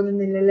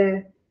തോന്നുന്നില്ലല്ലേ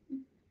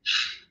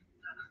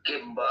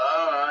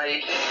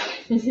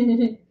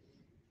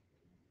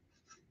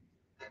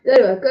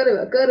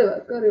കേറുക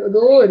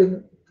അതോ വരുന്നു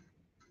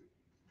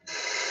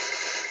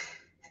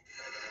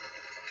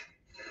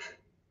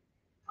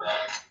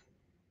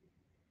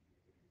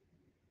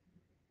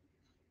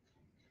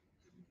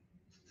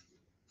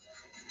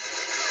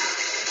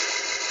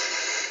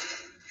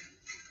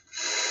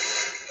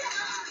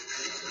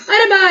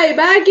അരെ ബായ്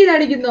ബാക്കിൽ നിന്ന്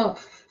അടിക്കുന്നോ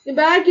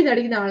ബാക്കിൽ നിന്ന്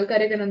അടിക്കുന്ന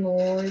ആൾക്കാരൊക്കെ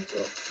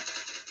നോക്കോ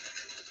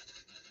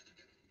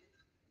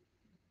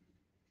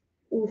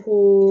ओहो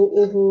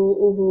ओहो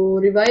ओहो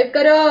रिवाइव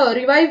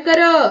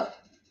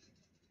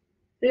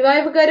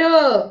करो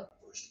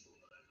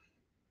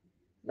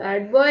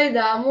बैड बॉय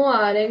दामू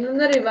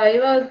ആരെങ്കിലും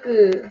റിവൈവ് ആക്ക്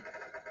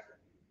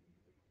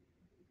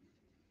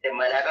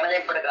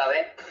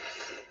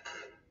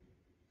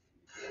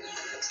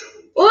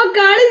ഓ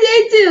കളി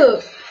ജയിച്ചു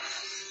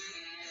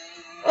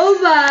ओ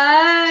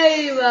भाई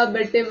वाह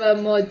बेटे वाह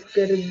मौज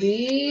कर दी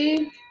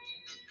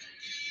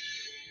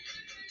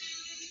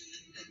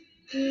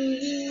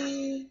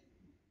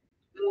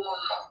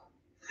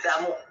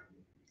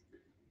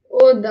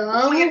ओ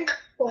दामू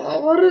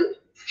പവർ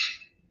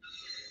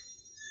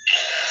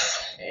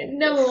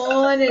എന്റെ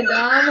മോനെ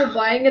ദാമു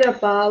ഭയങ്കര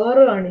പവർ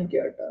കാണിക്കും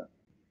കേട്ടോ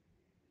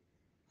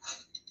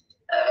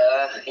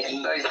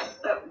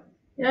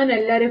ഞാൻ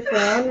എല്ലാരും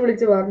ഫോൺ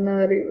വിളിച്ച്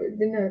പറഞ്ഞറിയൂ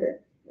ഇതിനവരെ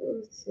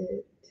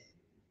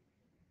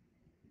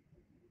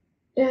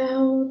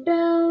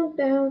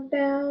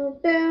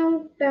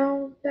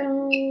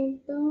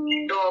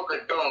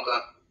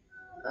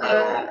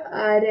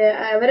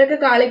അവരൊക്കെ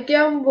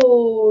കളിക്കാൻ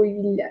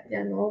പോയില്ല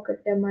ഞാൻ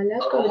നോക്കട്ടെ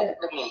മലക്കവിടെ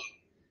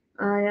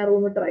ഞാൻ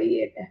റൂം ട്രൈ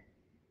ചെയ്യട്ടെ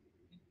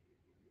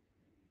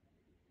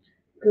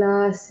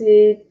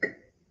ക്ലാസിക്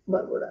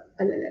ബർബുഡ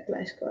അല്ലല്ല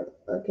ക്ലാഷ് കാർഡ്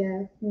ഓക്കെ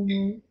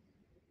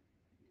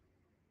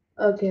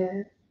ഓക്കെ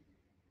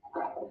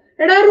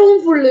എടാ റൂം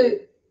ഫുള്ള്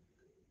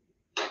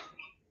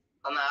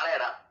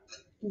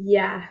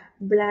യാ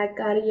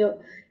ബ്ലാക്ക് അറിയോ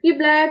ഈ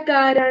ബ്ലാക്ക്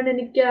ആരാണ്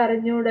എനിക്ക്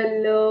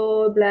അറിഞ്ഞൂടല്ലോ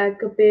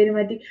ബ്ലാക്ക് പേര്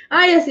മാറ്റി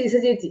യെസ് ഈസ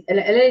ചേച്ചി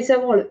അല്ല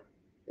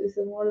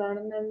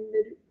ഇസമോളാണെന്ന് എൻ്റെ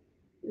ഒരു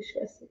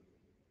വിശ്വാസം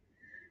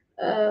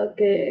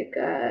ഓക്കെ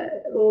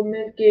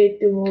റൂമിൽ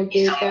കേറ്റുമോ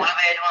കേട്ടാ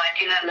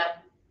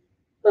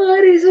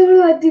റിസമോൾ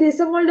മാറ്റി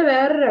റിസമോളുടെ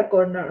വേറൊരു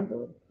അക്കൗണ്ടാണ്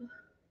തോന്നുന്നു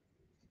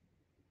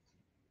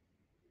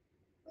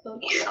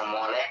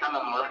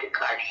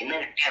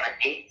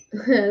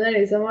അതാണ്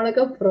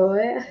റിസമോളൊക്കെ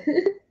പ്രോയ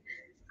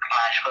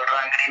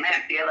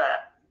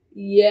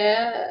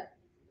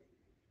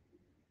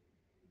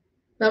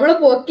നമ്മള്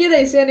പൊക്കിയത്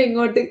ഐശ്വര്യ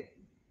ഇങ്ങോട്ട്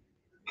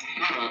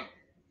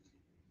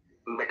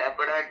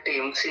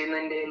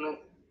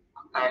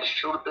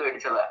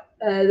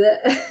അതെ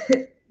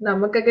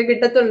നമുക്കൊക്കെ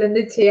കിട്ടത്തുള്ളൂ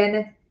എന്ത്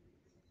ചെയ്യാന്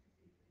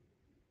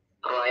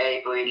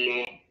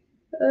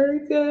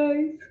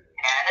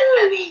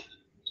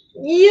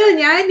അയ്യോ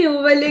ഞാൻ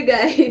ന്യൂവല്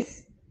ഗൈസ്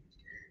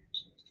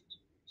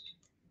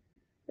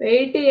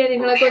വെയിറ്റ് ചെയ്യാൻ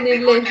നിങ്ങളൊക്കെ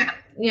ഒന്നില്ലേ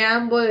ഞാൻ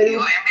പോയി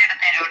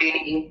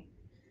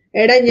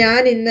എടാ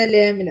ഞാൻ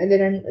ഇന്നലെ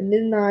അല്ല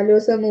 4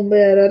 ദിവസം മുമ്പ്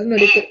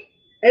എററിനൊരു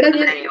എടാ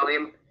ഞാൻ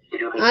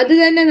അത്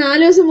തന്നെ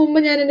 4 ദിവസം മുമ്പ്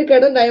ഞാൻ എന്റെ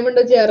കടം ഡയമണ്ട്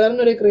വെച്ച്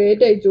എററിനൊരു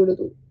ക്രിയേറ്റ് അയച്ചു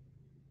കൊടുത്തു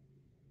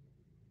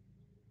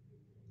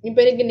ഇപ്പൊ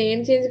എനിക്ക് നെയിം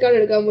ചേഞ്ച് കാർഡ്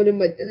എടുക്കാൻ പോലും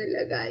പറ്റുന്നില്ല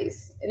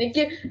ഗൈസ്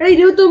എനിക്ക്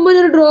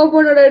 29 ഡ്രോപ്പ്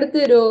ഉണ്ടോ എടുത്തു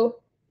തരുമോ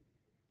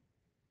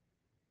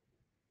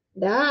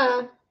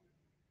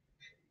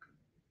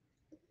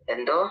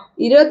എന്തോ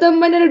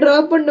 29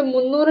 ഡ്രോപ്പ് ഉണ്ട്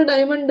 300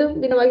 ഡയമണ്ടും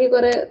പിന്നെ ബാക്കി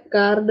കുറെ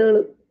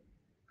കാർഡുകളും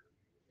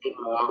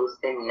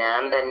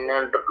ഞാൻ തന്നെ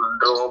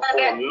ഡ്രോപ്പ്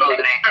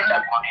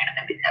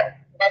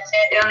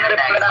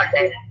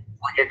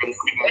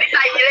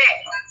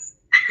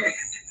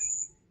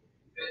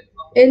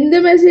എന്ത്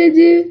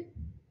മെസ്സേജ്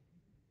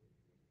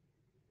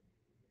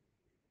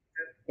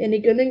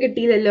എനിക്കൊന്നും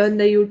കിട്ടിയില്ലല്ലോ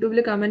എന്താ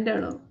യൂട്യൂബില് കമന്റ്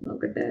ആണോ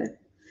നോക്കട്ടെ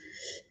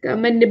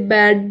കമന്റ്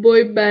ബാഡ്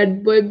ബോയ്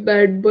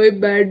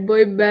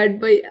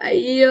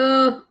അയ്യോ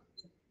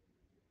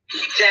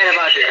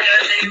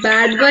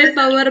bad boy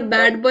power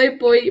bad boy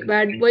പോയി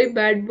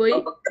ബാഡ് ബോയ്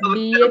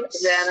DH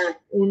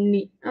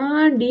ഉണ്ണി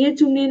DH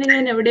ഉണ്ണീനെ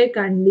ഞാൻ എവിടെ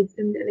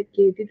കണ്ടിട്ടുണ്ട്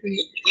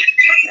കേട്ടിട്ടുണ്ട്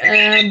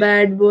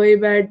ബാഡ്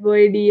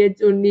ബോയ്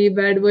DH ഉണ്ണി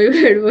ബാഡ് ബോയ്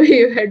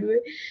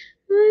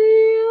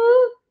അയ്യോ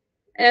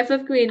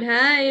FF Queen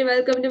hi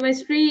welcome to my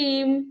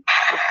stream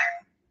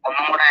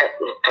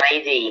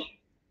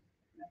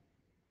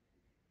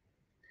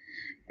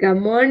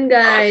Come on,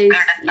 guys.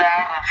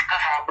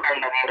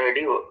 സാപ്പിടണ്ട, നീ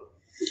റെഡി പോ.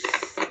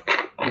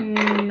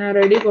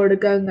 റെഡി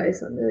കൊടുക്കാം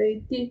ഗൈസ്. ഒന്ന്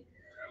വെയിറ്റ്.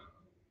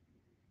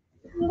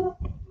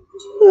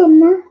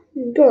 അമ്മ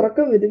എനിക്ക്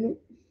ഉറക്കം വരുന്നു.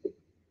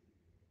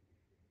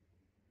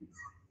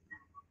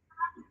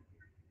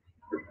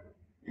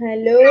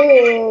 ഹലോ,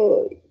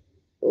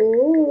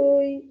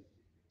 ഓയ്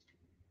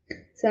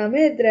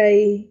സമയം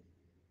എത്രയായി?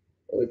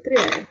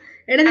 ഇത്രയായി.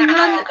 എടാ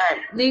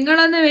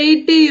നിങ്ങളൊന്ന്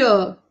വെയിറ്റ് ചെയ്യോ?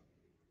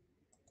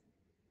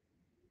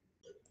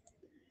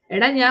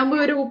 എടാ ഞാൻ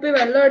പോയി ഒരു കുപ്പി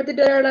വെള്ളം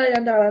എടുത്തിട്ട് വരാടാ,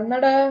 ഞാൻ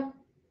തളർന്നടാ.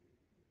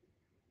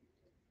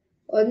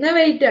 ഒന്ന്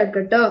വെയിറ്റ്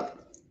ആക്കട്ടോ.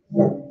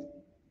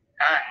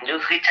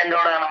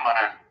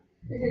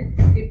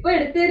 ഇപ്പൊ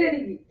എടുത്തേരും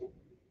എനിക്ക്.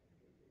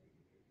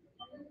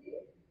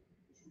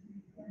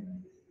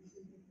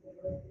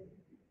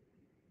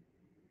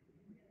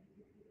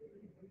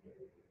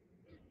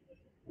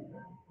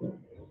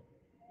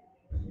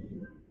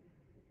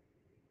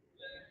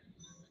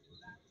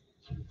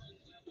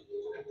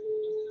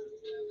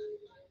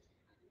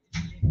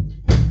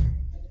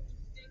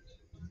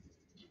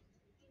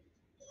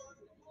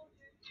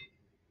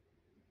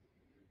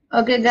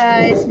 ഓക്കെ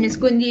ഗൈസ്, മിസ്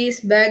കുഞ്ചി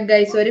ഈസ് ബാക്ക്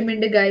ഗൈസ്. ഒരു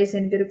മിനിറ്റ് ഗൈസ്,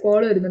 എനിക്കൊരു കോൾ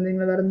വരുന്നുണ്ട്.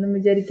 നിങ്ങൾ വേറൊന്നും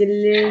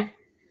വിചാരിക്കില്ലേ?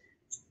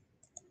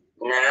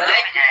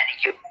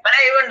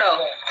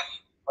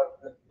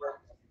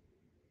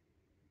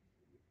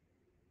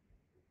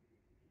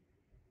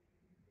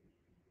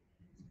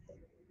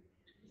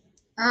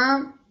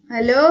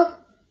 Hello.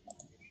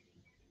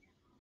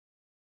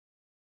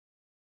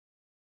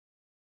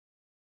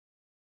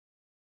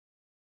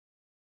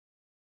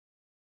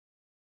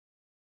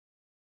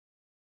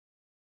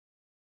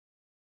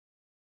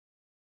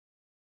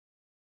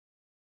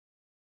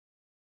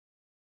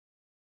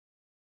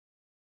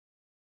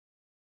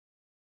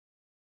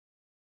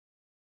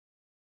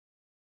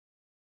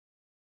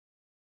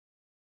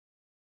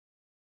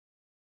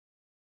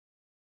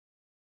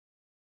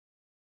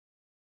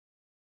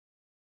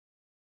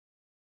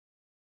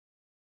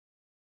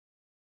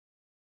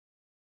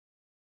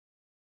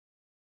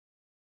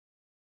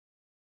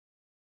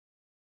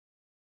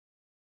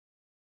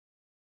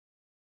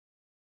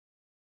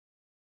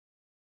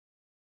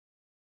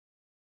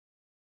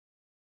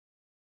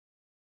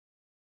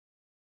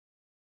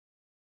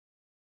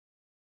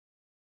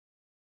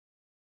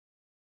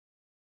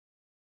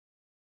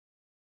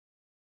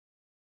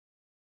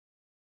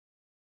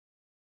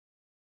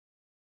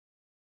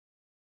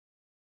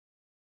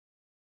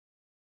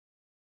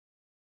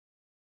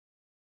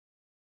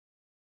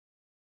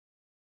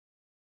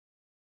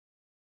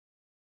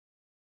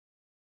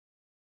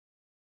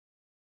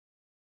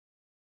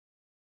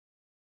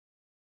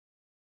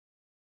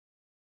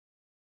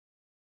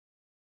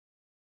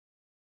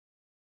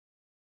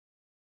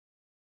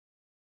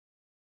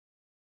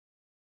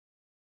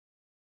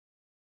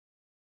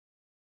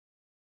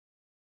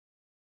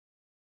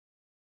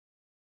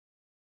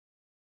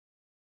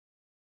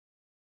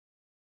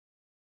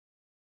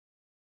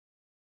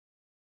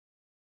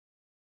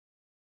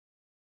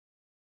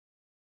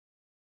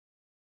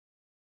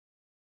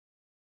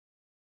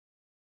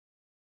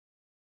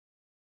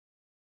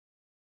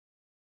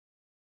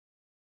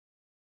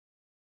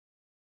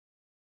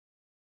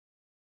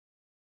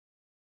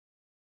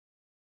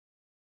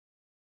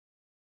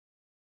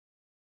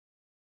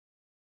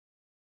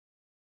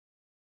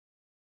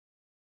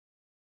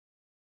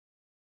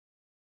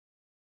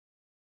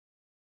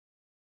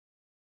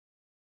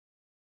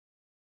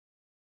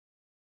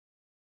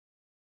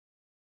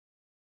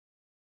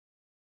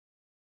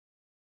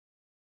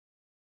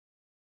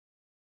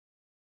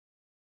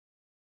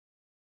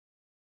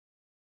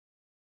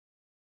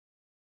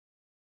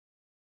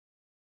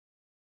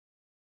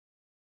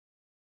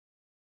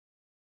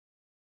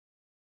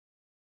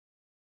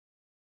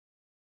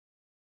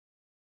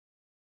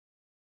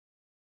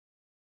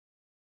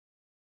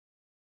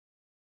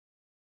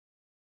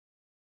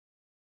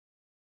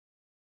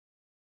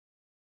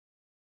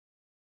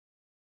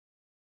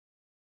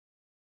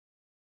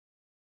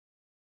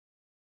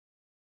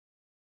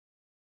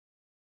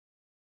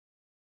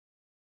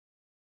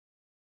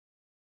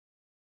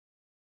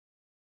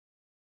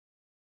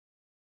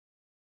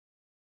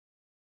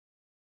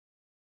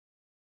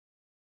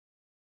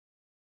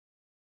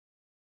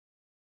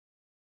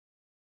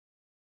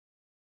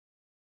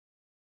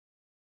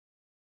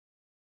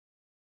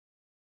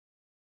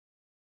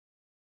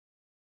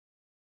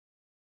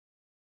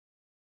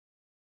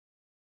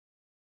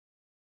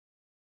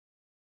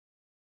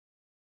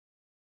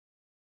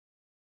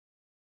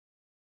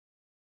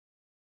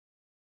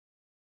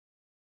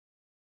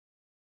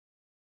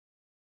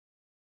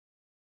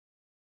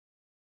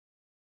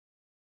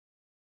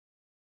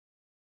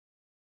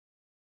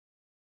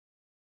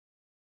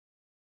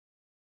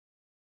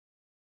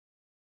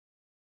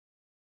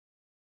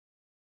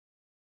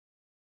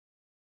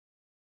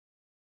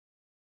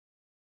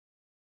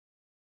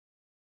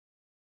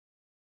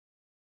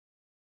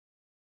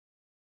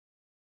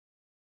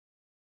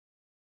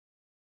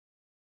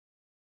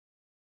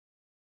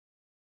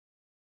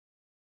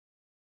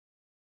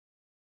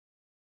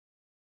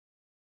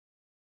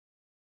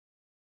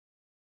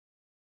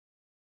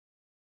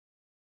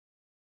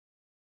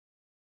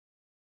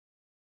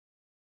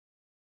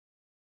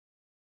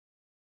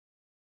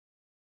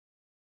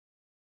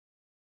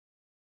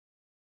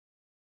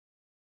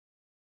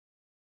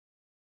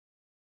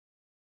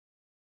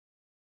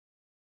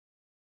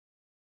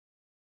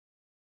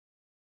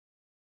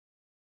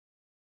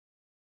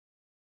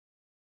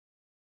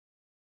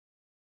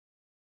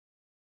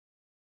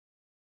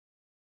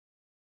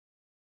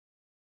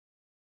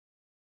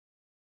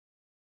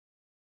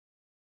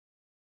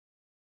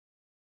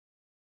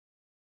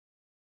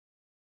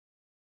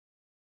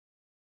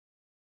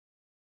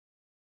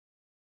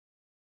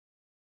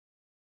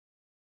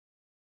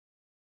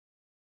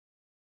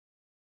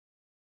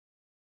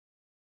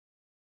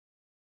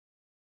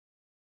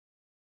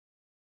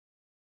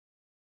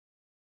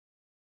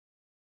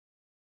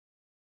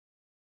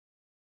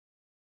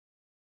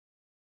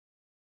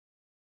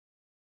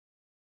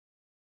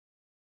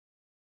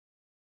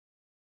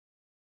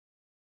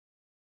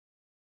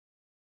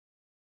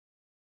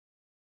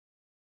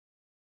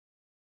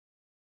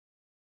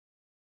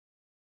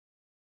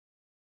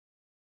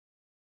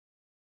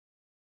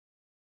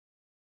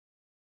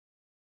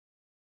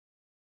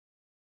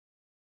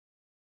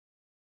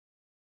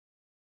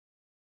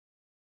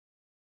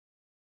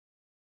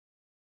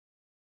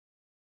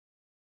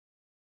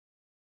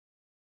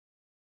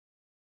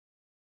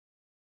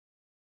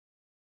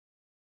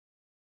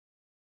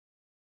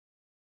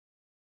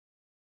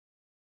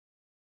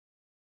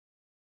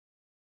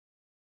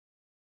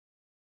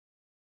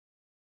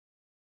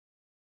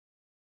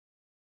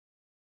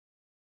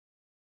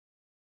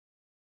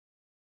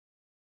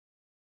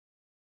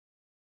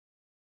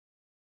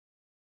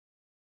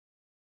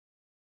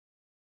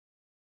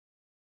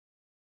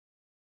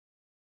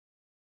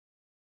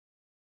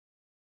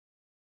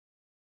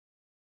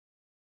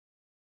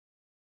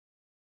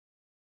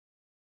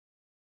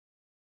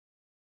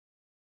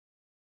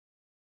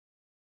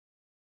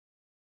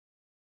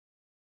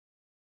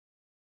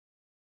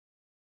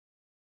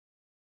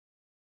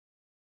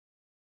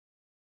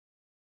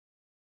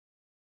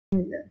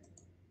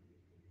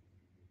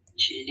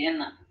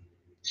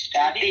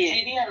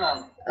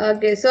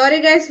 Okay, sorry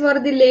guys for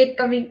the late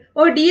coming.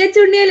 Oh, DH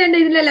ഉണ്ണിയല്ലേ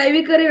ഇതിലെ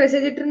ലൈവിൽ കയറി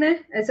മെസ്സേജ് ഇട്ടിരുന്നേ,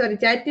 സോറി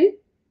ചാറ്റ്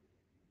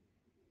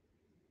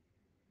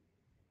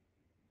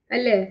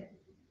അല്ലേ?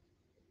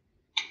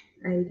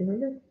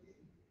 ആയിരുന്നല്ലോ.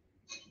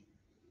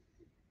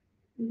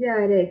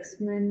 ഇതാരെ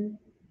എക്സ്മാൻ?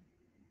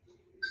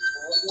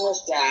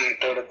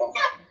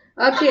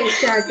 ഓക്കെ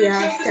സ്റ്റാർട്ട്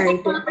ചെയ്യാം.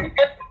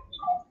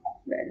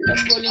 വെള്ളം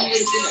പോലും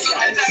കുടിക്കുന്നില്ല.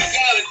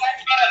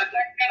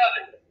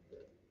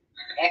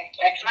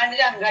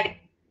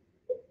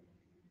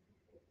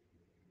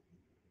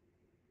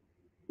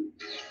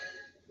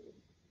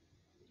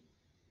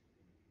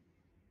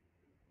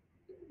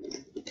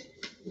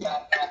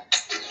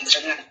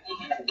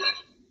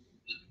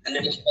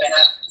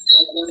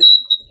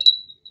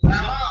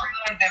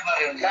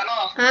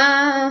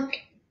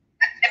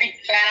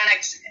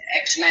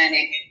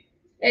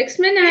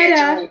 എക്സ്മെൻ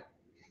ആരാ?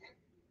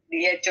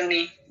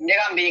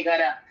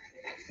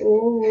 ഓ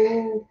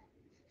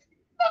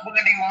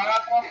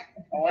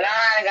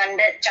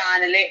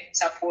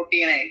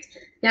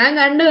ഞാൻ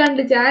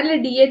കണ്ടു ചാനല്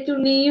DH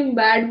ഉണ്ണിയും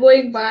ബാഡ്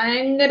ബോയും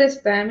ഭയങ്കര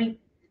സ്പാമിങ്.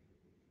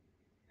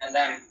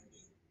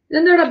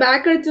 ഇതെന്താടാ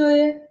ബാക്ക് അടിച്ചു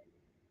പോയെ?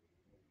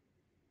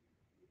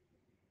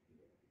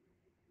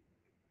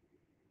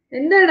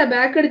 എന്താടാ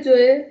ബാക്ക് അടിച്ചു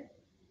പോയെ?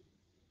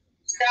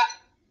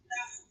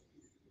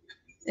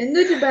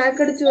 എന്തൊരു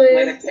ബാക്ക് അടിച്ചു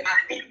പോയെ?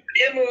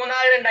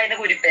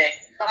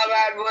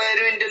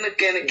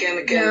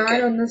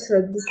 ഞാനൊന്നും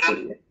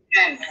ശ്രദ്ധിച്ചില്ല.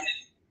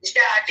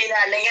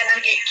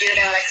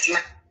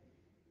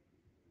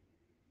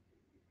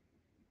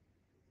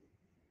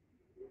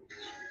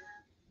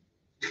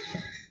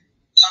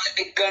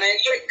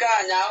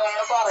 ഞാൻ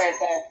വേണം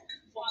പറയട്ടെ.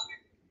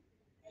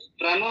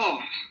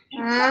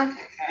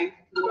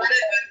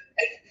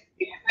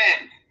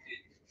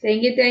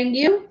 Thank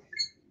you.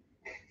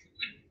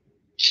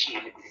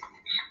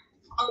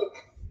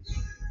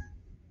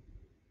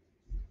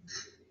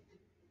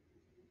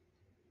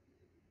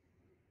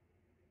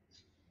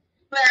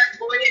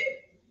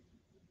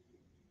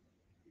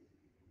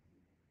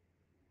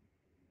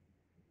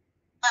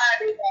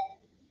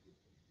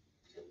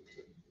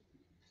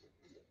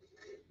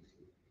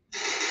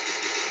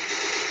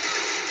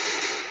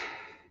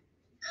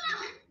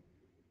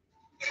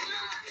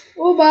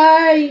 Oh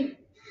by.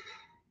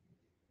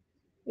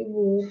 ഈ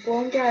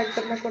ഭൂപോം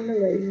ക്യാരക്ടറിനെ കൊണ്ട്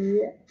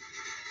വയ്യ.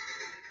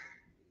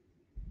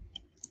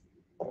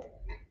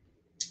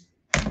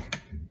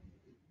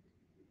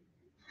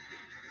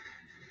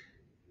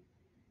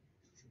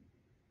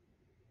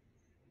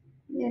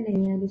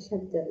 ഞാനത്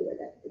ശബ്ദം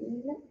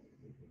വരാത്തില്ല.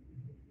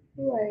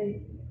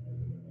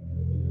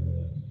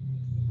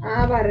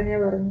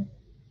 പറഞ്ഞു.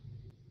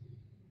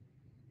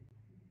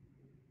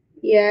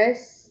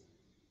 യെസ്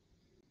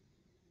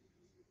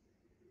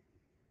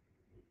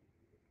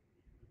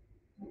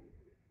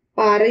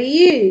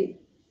പറയ്.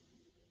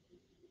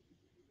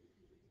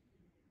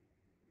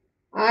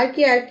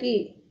 ആക്കി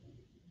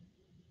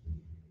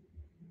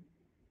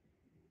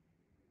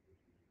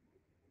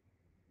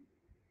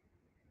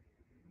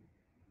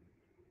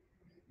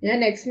ഞാൻ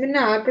എക്സ്മെൻ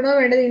ആക്കണോ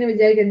വേണ്ടത് ഇങ്ങനെ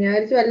വിചാരിക്കുന്നു. ഞാൻ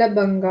വിചാരിച്ചു വല്ല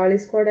ബംഗാളി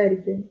സ്ക്വാഡ്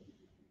ആയിരിക്കും.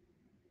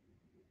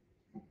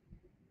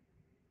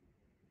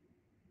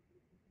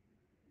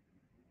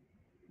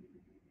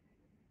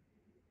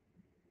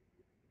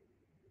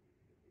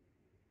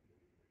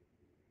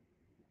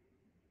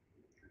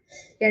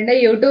 എന്റെ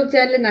യൂട്യൂബ്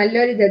ചാനൽ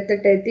നല്ലൊരു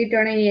ഇതെത്തട്ടെ.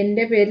 എത്തിയിട്ടാണെങ്കിൽ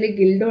എന്റെ പേരിൽ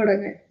ഗിൽഡ്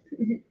തുടങ്ങാൻ.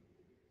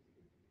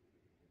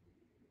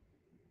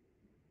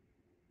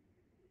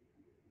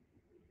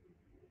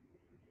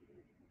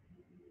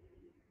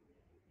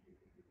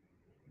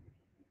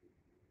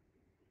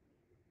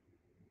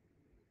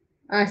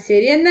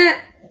 ശരി എന്നാ.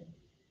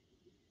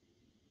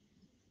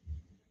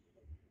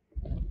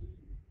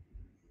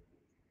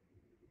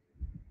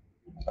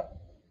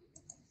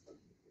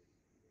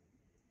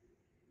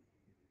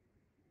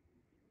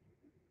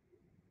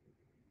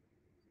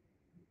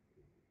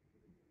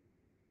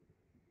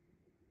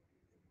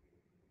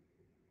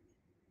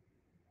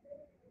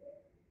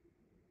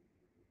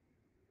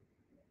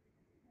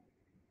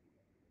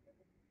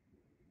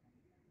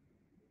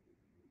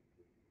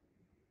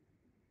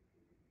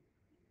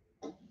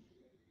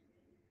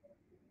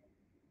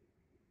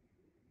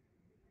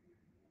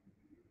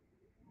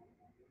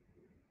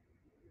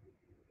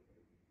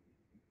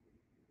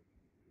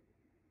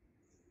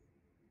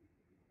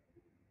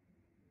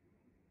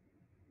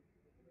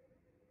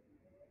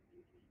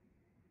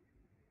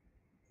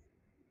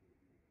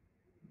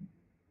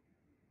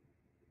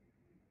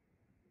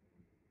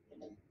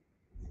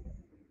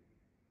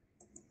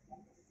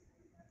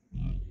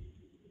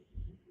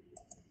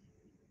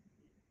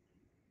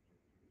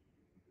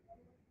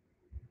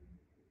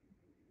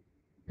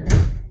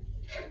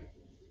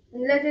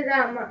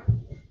 അമ്മ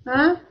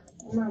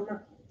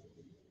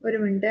ഒരു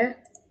മിനിറ്റ്.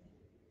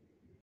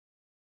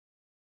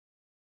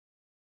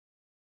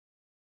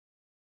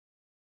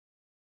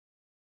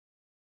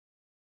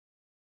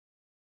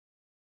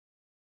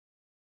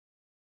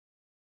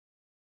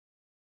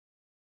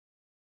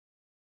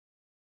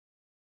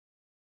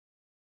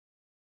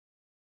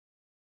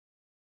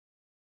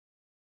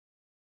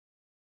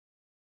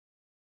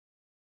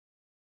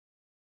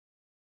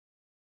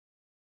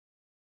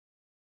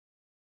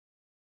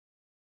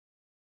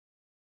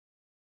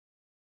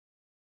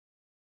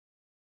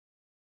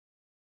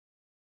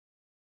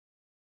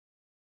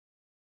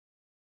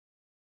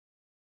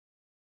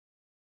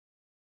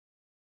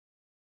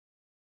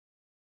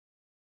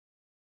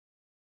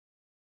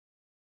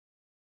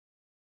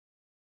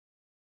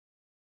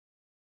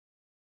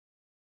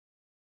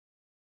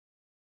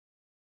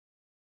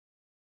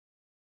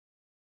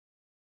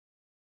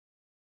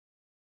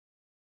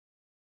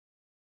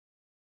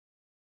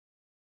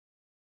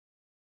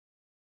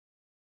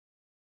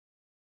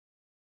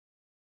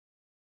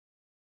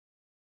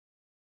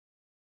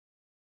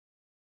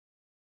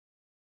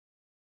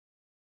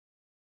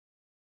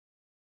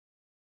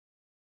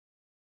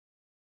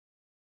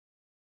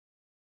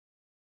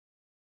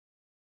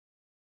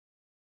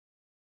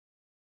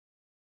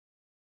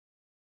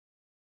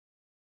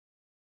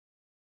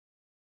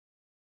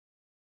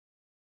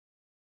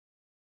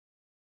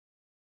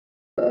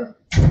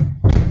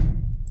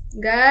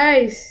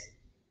 ഗൈസ്,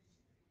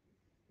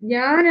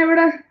 ഞാൻ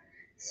എവിടെ?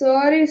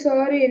 സോറി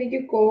സോറി, എനിക്ക്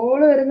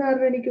കോള് വരുന്ന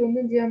കാരണം എനിക്ക്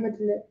ഒന്നും ചെയ്യാൻ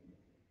പറ്റില്ല.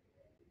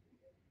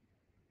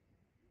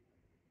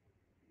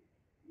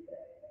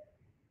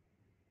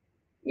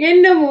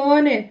 എന്റെ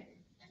മോനെ,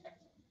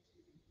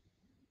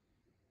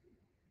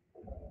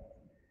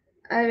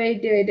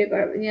 വെയിറ്റ് വെയിറ്റ്,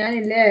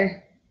 ഞാനില്ലേ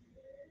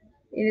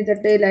ഇനി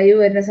തൊട്ട് ലൈവ്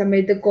വരുന്ന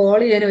സമയത്ത് കോൾ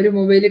ചെയ്യാൻ ഒരു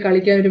മൊബൈല്,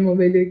 കളിക്കാൻ ഒരു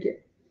മൊബൈൽ വെക്കാം.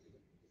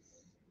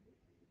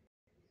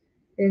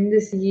 എന്ത്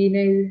സീന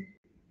ഇത്,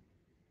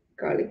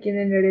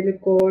 കളിക്കുന്നതിന്റെ ഇടയിൽ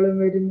കോളും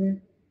വരുന്നു.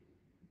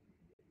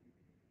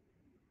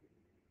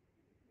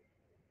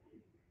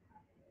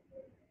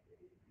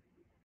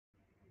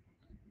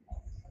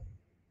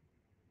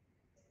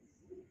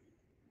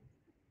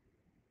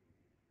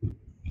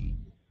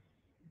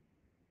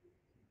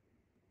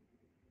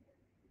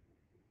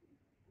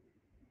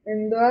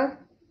 എന്തുവാ?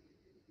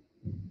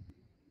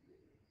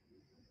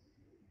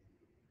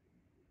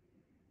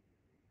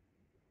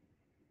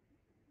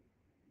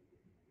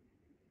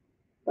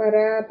 പറ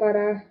പറ.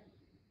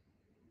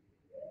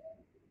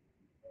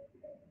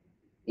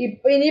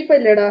 ഇനിയിപ്പോ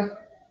ഇല്ലടാ.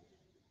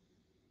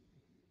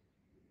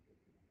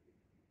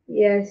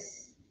 യെസ്.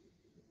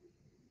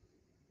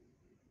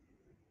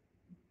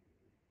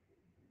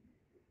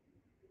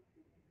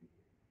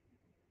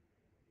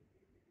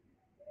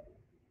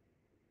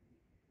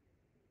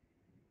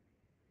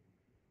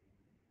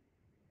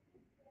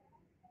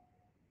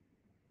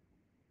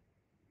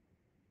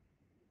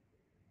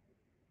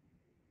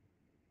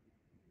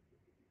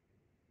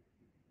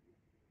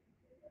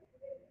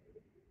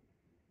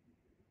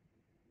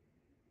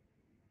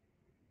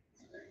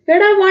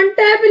 എടാ, വൺ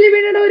ടാപ്പിൽ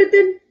വീണടാ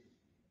ഒരുത്തൻ.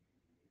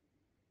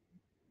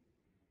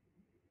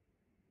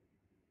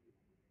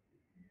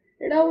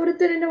 എടാ,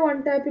 ഒരുത്തൻ എന്നെ വൺ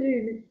ടാപ്പിൽ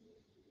വീണ്.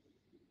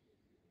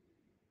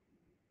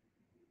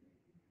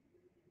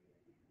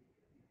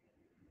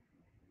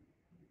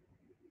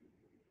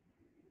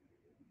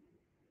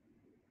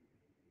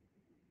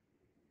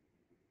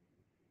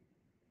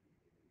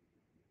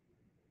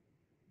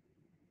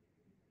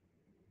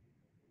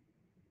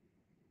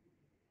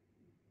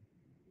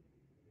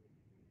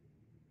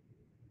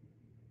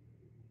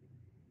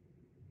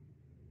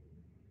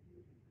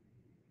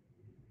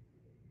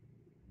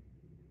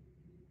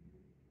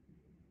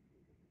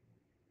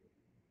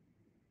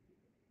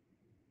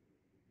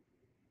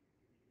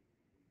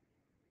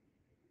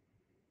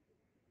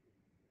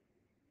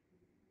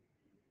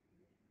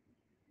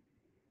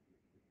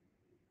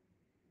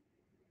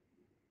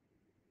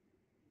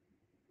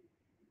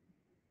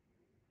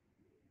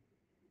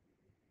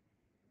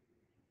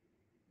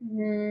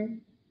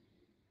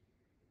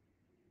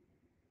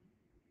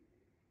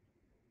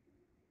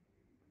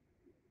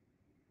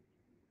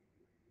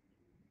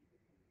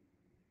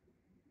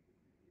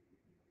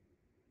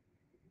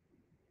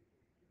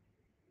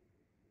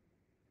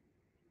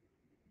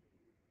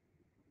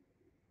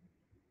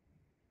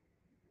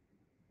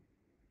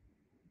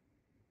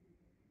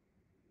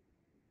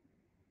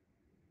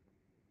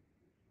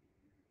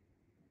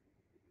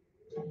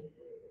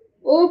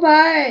 ഓ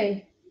ഭായ്,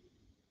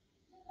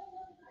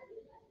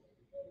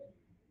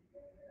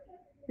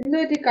 എന്ത്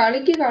പറ്റി?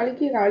 കളിക്ക്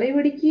കളിക്ക്, കളി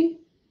പിടിക്ക്.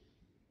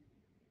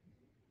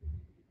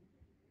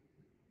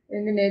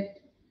 എന്റെ നെറ്റ്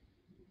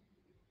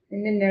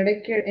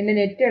എന്റെ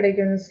നെറ്റ്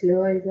ഇടയ്ക്കൊന്ന് സ്ലോ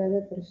ആയിക്കാതെ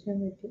പ്രശ്നം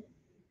പറ്റും.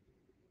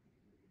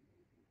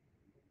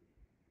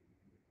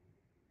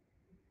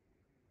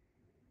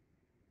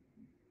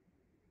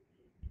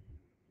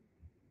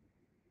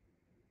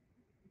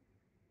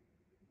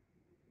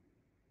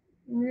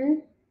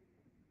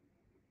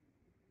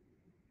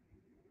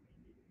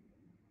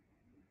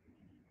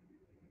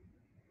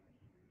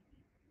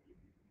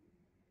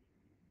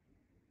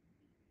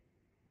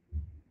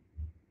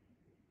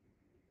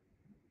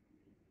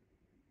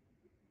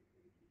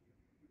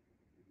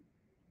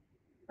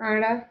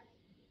 ആടാ,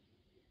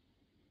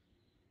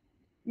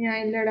 ഞാൻ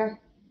ഇല്ലടാ.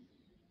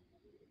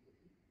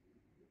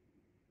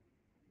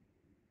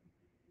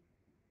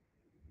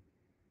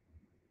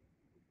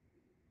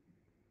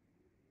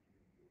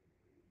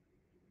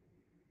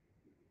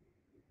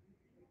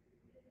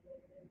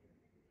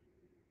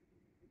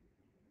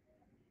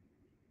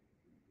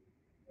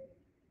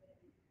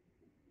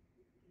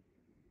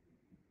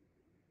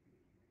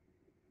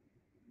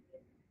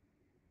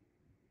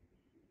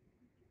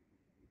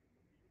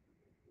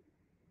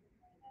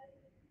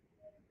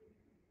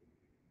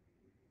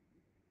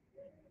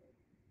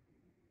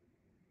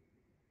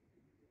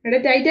 എടാ,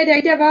 ടൈറ്റാ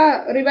ടൈറ്റാ, വാ,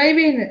 റിവൈവ്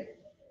ചെയ്യുന്നു.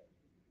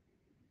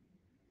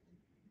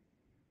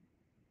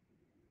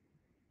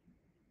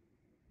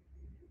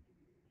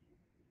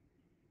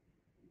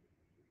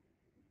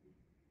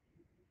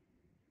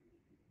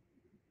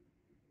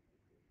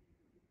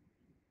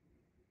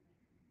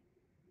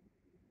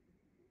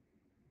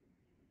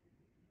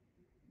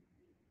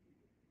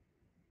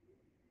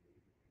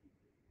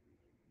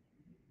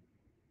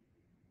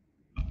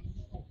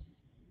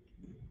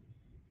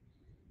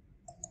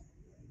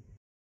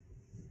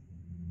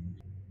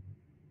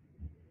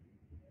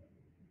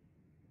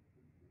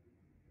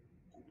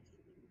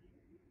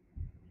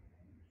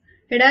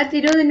 എടാ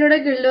തിരു നിന്നോട്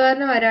ഗിൽഡ്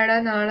വരാടാ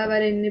നാളെ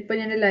വരെ. ഇന്നിപ്പോ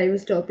ഞാൻ ലൈവ്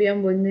സ്റ്റോപ്പ് ചെയ്യാൻ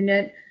പോകുന്നു.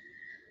 ഞാൻ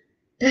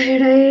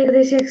ടയർഡായി,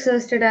 ഏകദേശം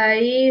എക്സോസ്റ്റഡ്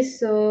ആയി.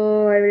 So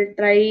I will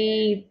try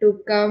to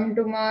come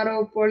tomorrow.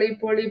 പൊളി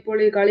പൊളി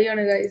പൊളി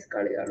കളിയാണ് ഗൈസ്,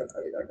 കളിയാണ്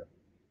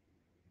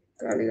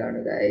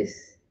ഗൈസ്.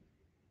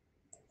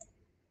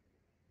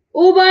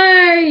 ഓ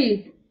ബൈ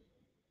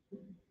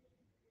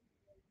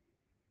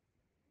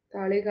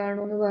കളി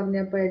കാണൂന്ന്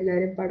പറഞ്ഞപ്പോ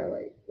എല്ലാരും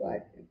പടവായി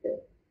വാറ്റിട്ട്.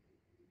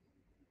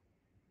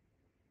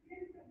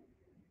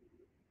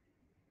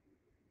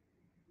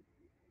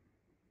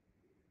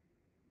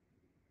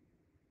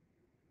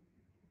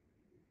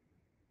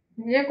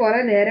 ഞാൻ കൊറേ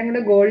നേരം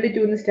കൊണ്ട് ഗോൾഡ്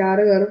 2 സ്റ്റാർ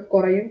കയറും,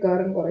 കുറയും.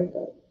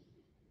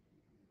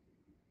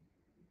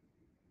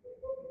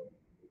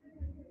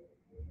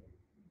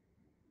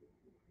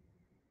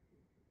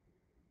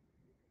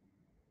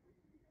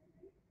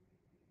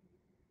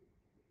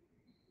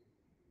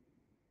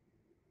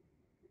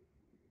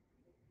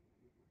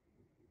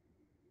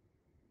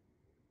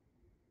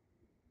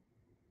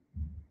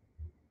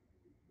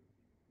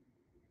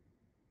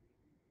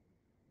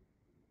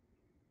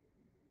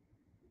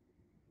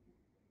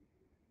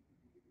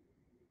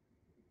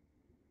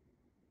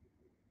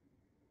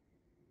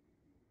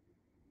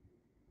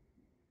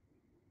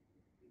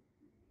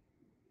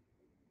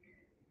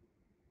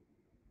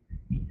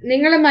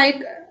 നിങ്ങള്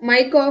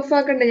മൈക്ക് ഓഫ്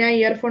ആക്കണ്ട, ഞാൻ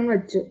ഇയർഫോൺ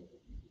വെച്ചു.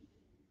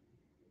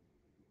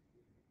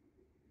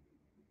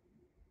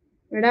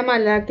 എടാ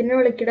മലാക്കിനെ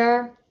വിളിക്കടാ.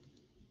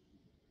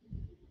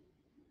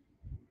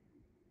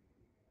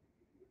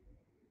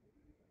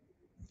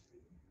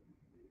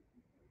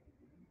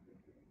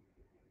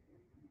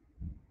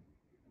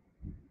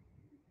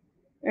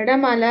 എടാ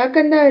മലാക്ക്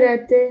എന്താ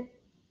വരാത്തെ?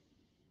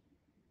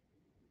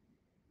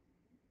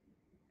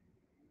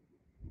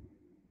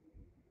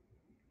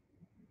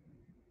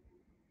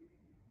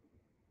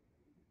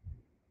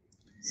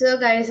 സോ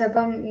ഗൈസ്,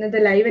 അപ്പം ഇന്നത്തെ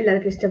ലൈവ്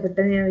എല്ലാവർക്കും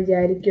ഇഷ്ടപ്പെട്ടെന്ന് ഞാൻ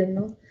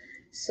വിചാരിക്കുന്നു.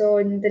 സോ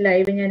ഇന്നത്തെ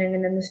ലൈവ് ഞാൻ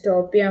എങ്ങനെ ഒന്ന്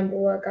സ്റ്റോപ്പ് ചെയ്യാൻ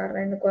പോവാ.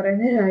 കാരണം ഇന്ന് കുറെ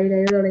നേരമായി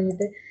ലൈവ്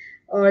തുടങ്ങിയിട്ട്.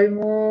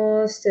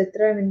 ഓൾമോസ്റ്റ്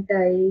എത്ര മിനിറ്റ്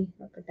ആയി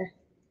നോക്കട്ടെ.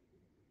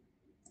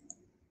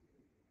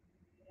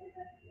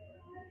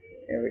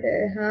 എവിടെ?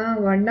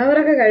 1 hour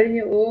ഒക്കെ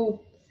കഴിഞ്ഞു.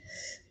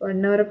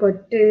 1 hour ഒക്കെ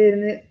ഒറ്റ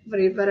ഇരുന്ന്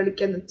ഫ്രീ ഫയർ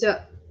കളിക്കാന്ന് വെച്ചാ.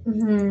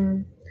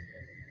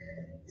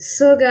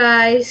 സോ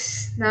ഗൈസ്,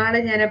 നാളെ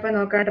ഞാനപ്പോ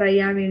നോക്കാൻ ട്രൈ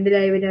ചെയ്യാൻ വീണ്ടും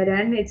ലൈവിന്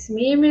വരാൻ. ഇറ്റ്സ്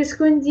മീ മിസ്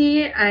കുഞ്ചി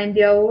and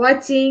you are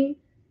watching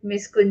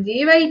miss കുഞ്ചി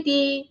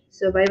വൈറ്റി.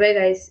 So bye bye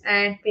guys.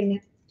 And പിന്നെ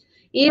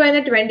ഈ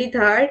വരുന്ന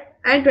 23rd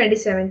ആൻഡ്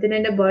 27th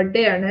എൻ്റെ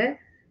ബർത്ത്ഡേ ആണ്.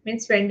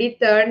 മീൻസ്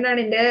 23rd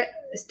എൻ്റെ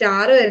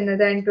സ്റ്റാർ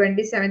വരുന്നത് and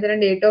 27th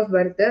date of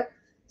birth.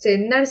 So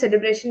എന്താണ്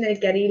സെലിബ്രേഷൻ എന്ന്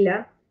എനിക്കറിയില്ല.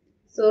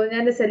 സോ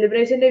ഞാൻ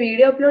സെലിബ്രേഷന്റെ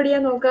വീഡിയോ അപ്ലോഡ്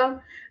ചെയ്യാൻ നോക്കാം,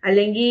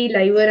 അല്ലെങ്കിൽ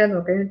ലൈവ് വരാൻ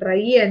നോക്കാം. ഞാൻ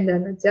ട്രൈ ചെയ്യാൻ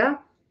എന്താന്ന് വെച്ചാ.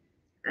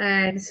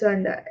 ആൻഡ് സോ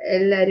എന്താ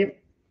എല്ലാരും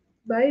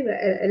ബൈ ബൈ,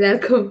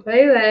 എല്ലാവർക്കും bye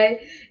bye.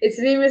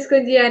 It's me miss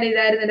കുഞ്ചി.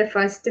 ഇതായിരുന്നു എൻ്റെ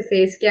ഫസ്റ്റ്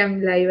ഫേസ് ക്യാം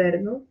ലൈവ്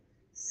ആയിരുന്നു.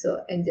 So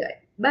enjoy,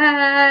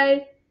 by.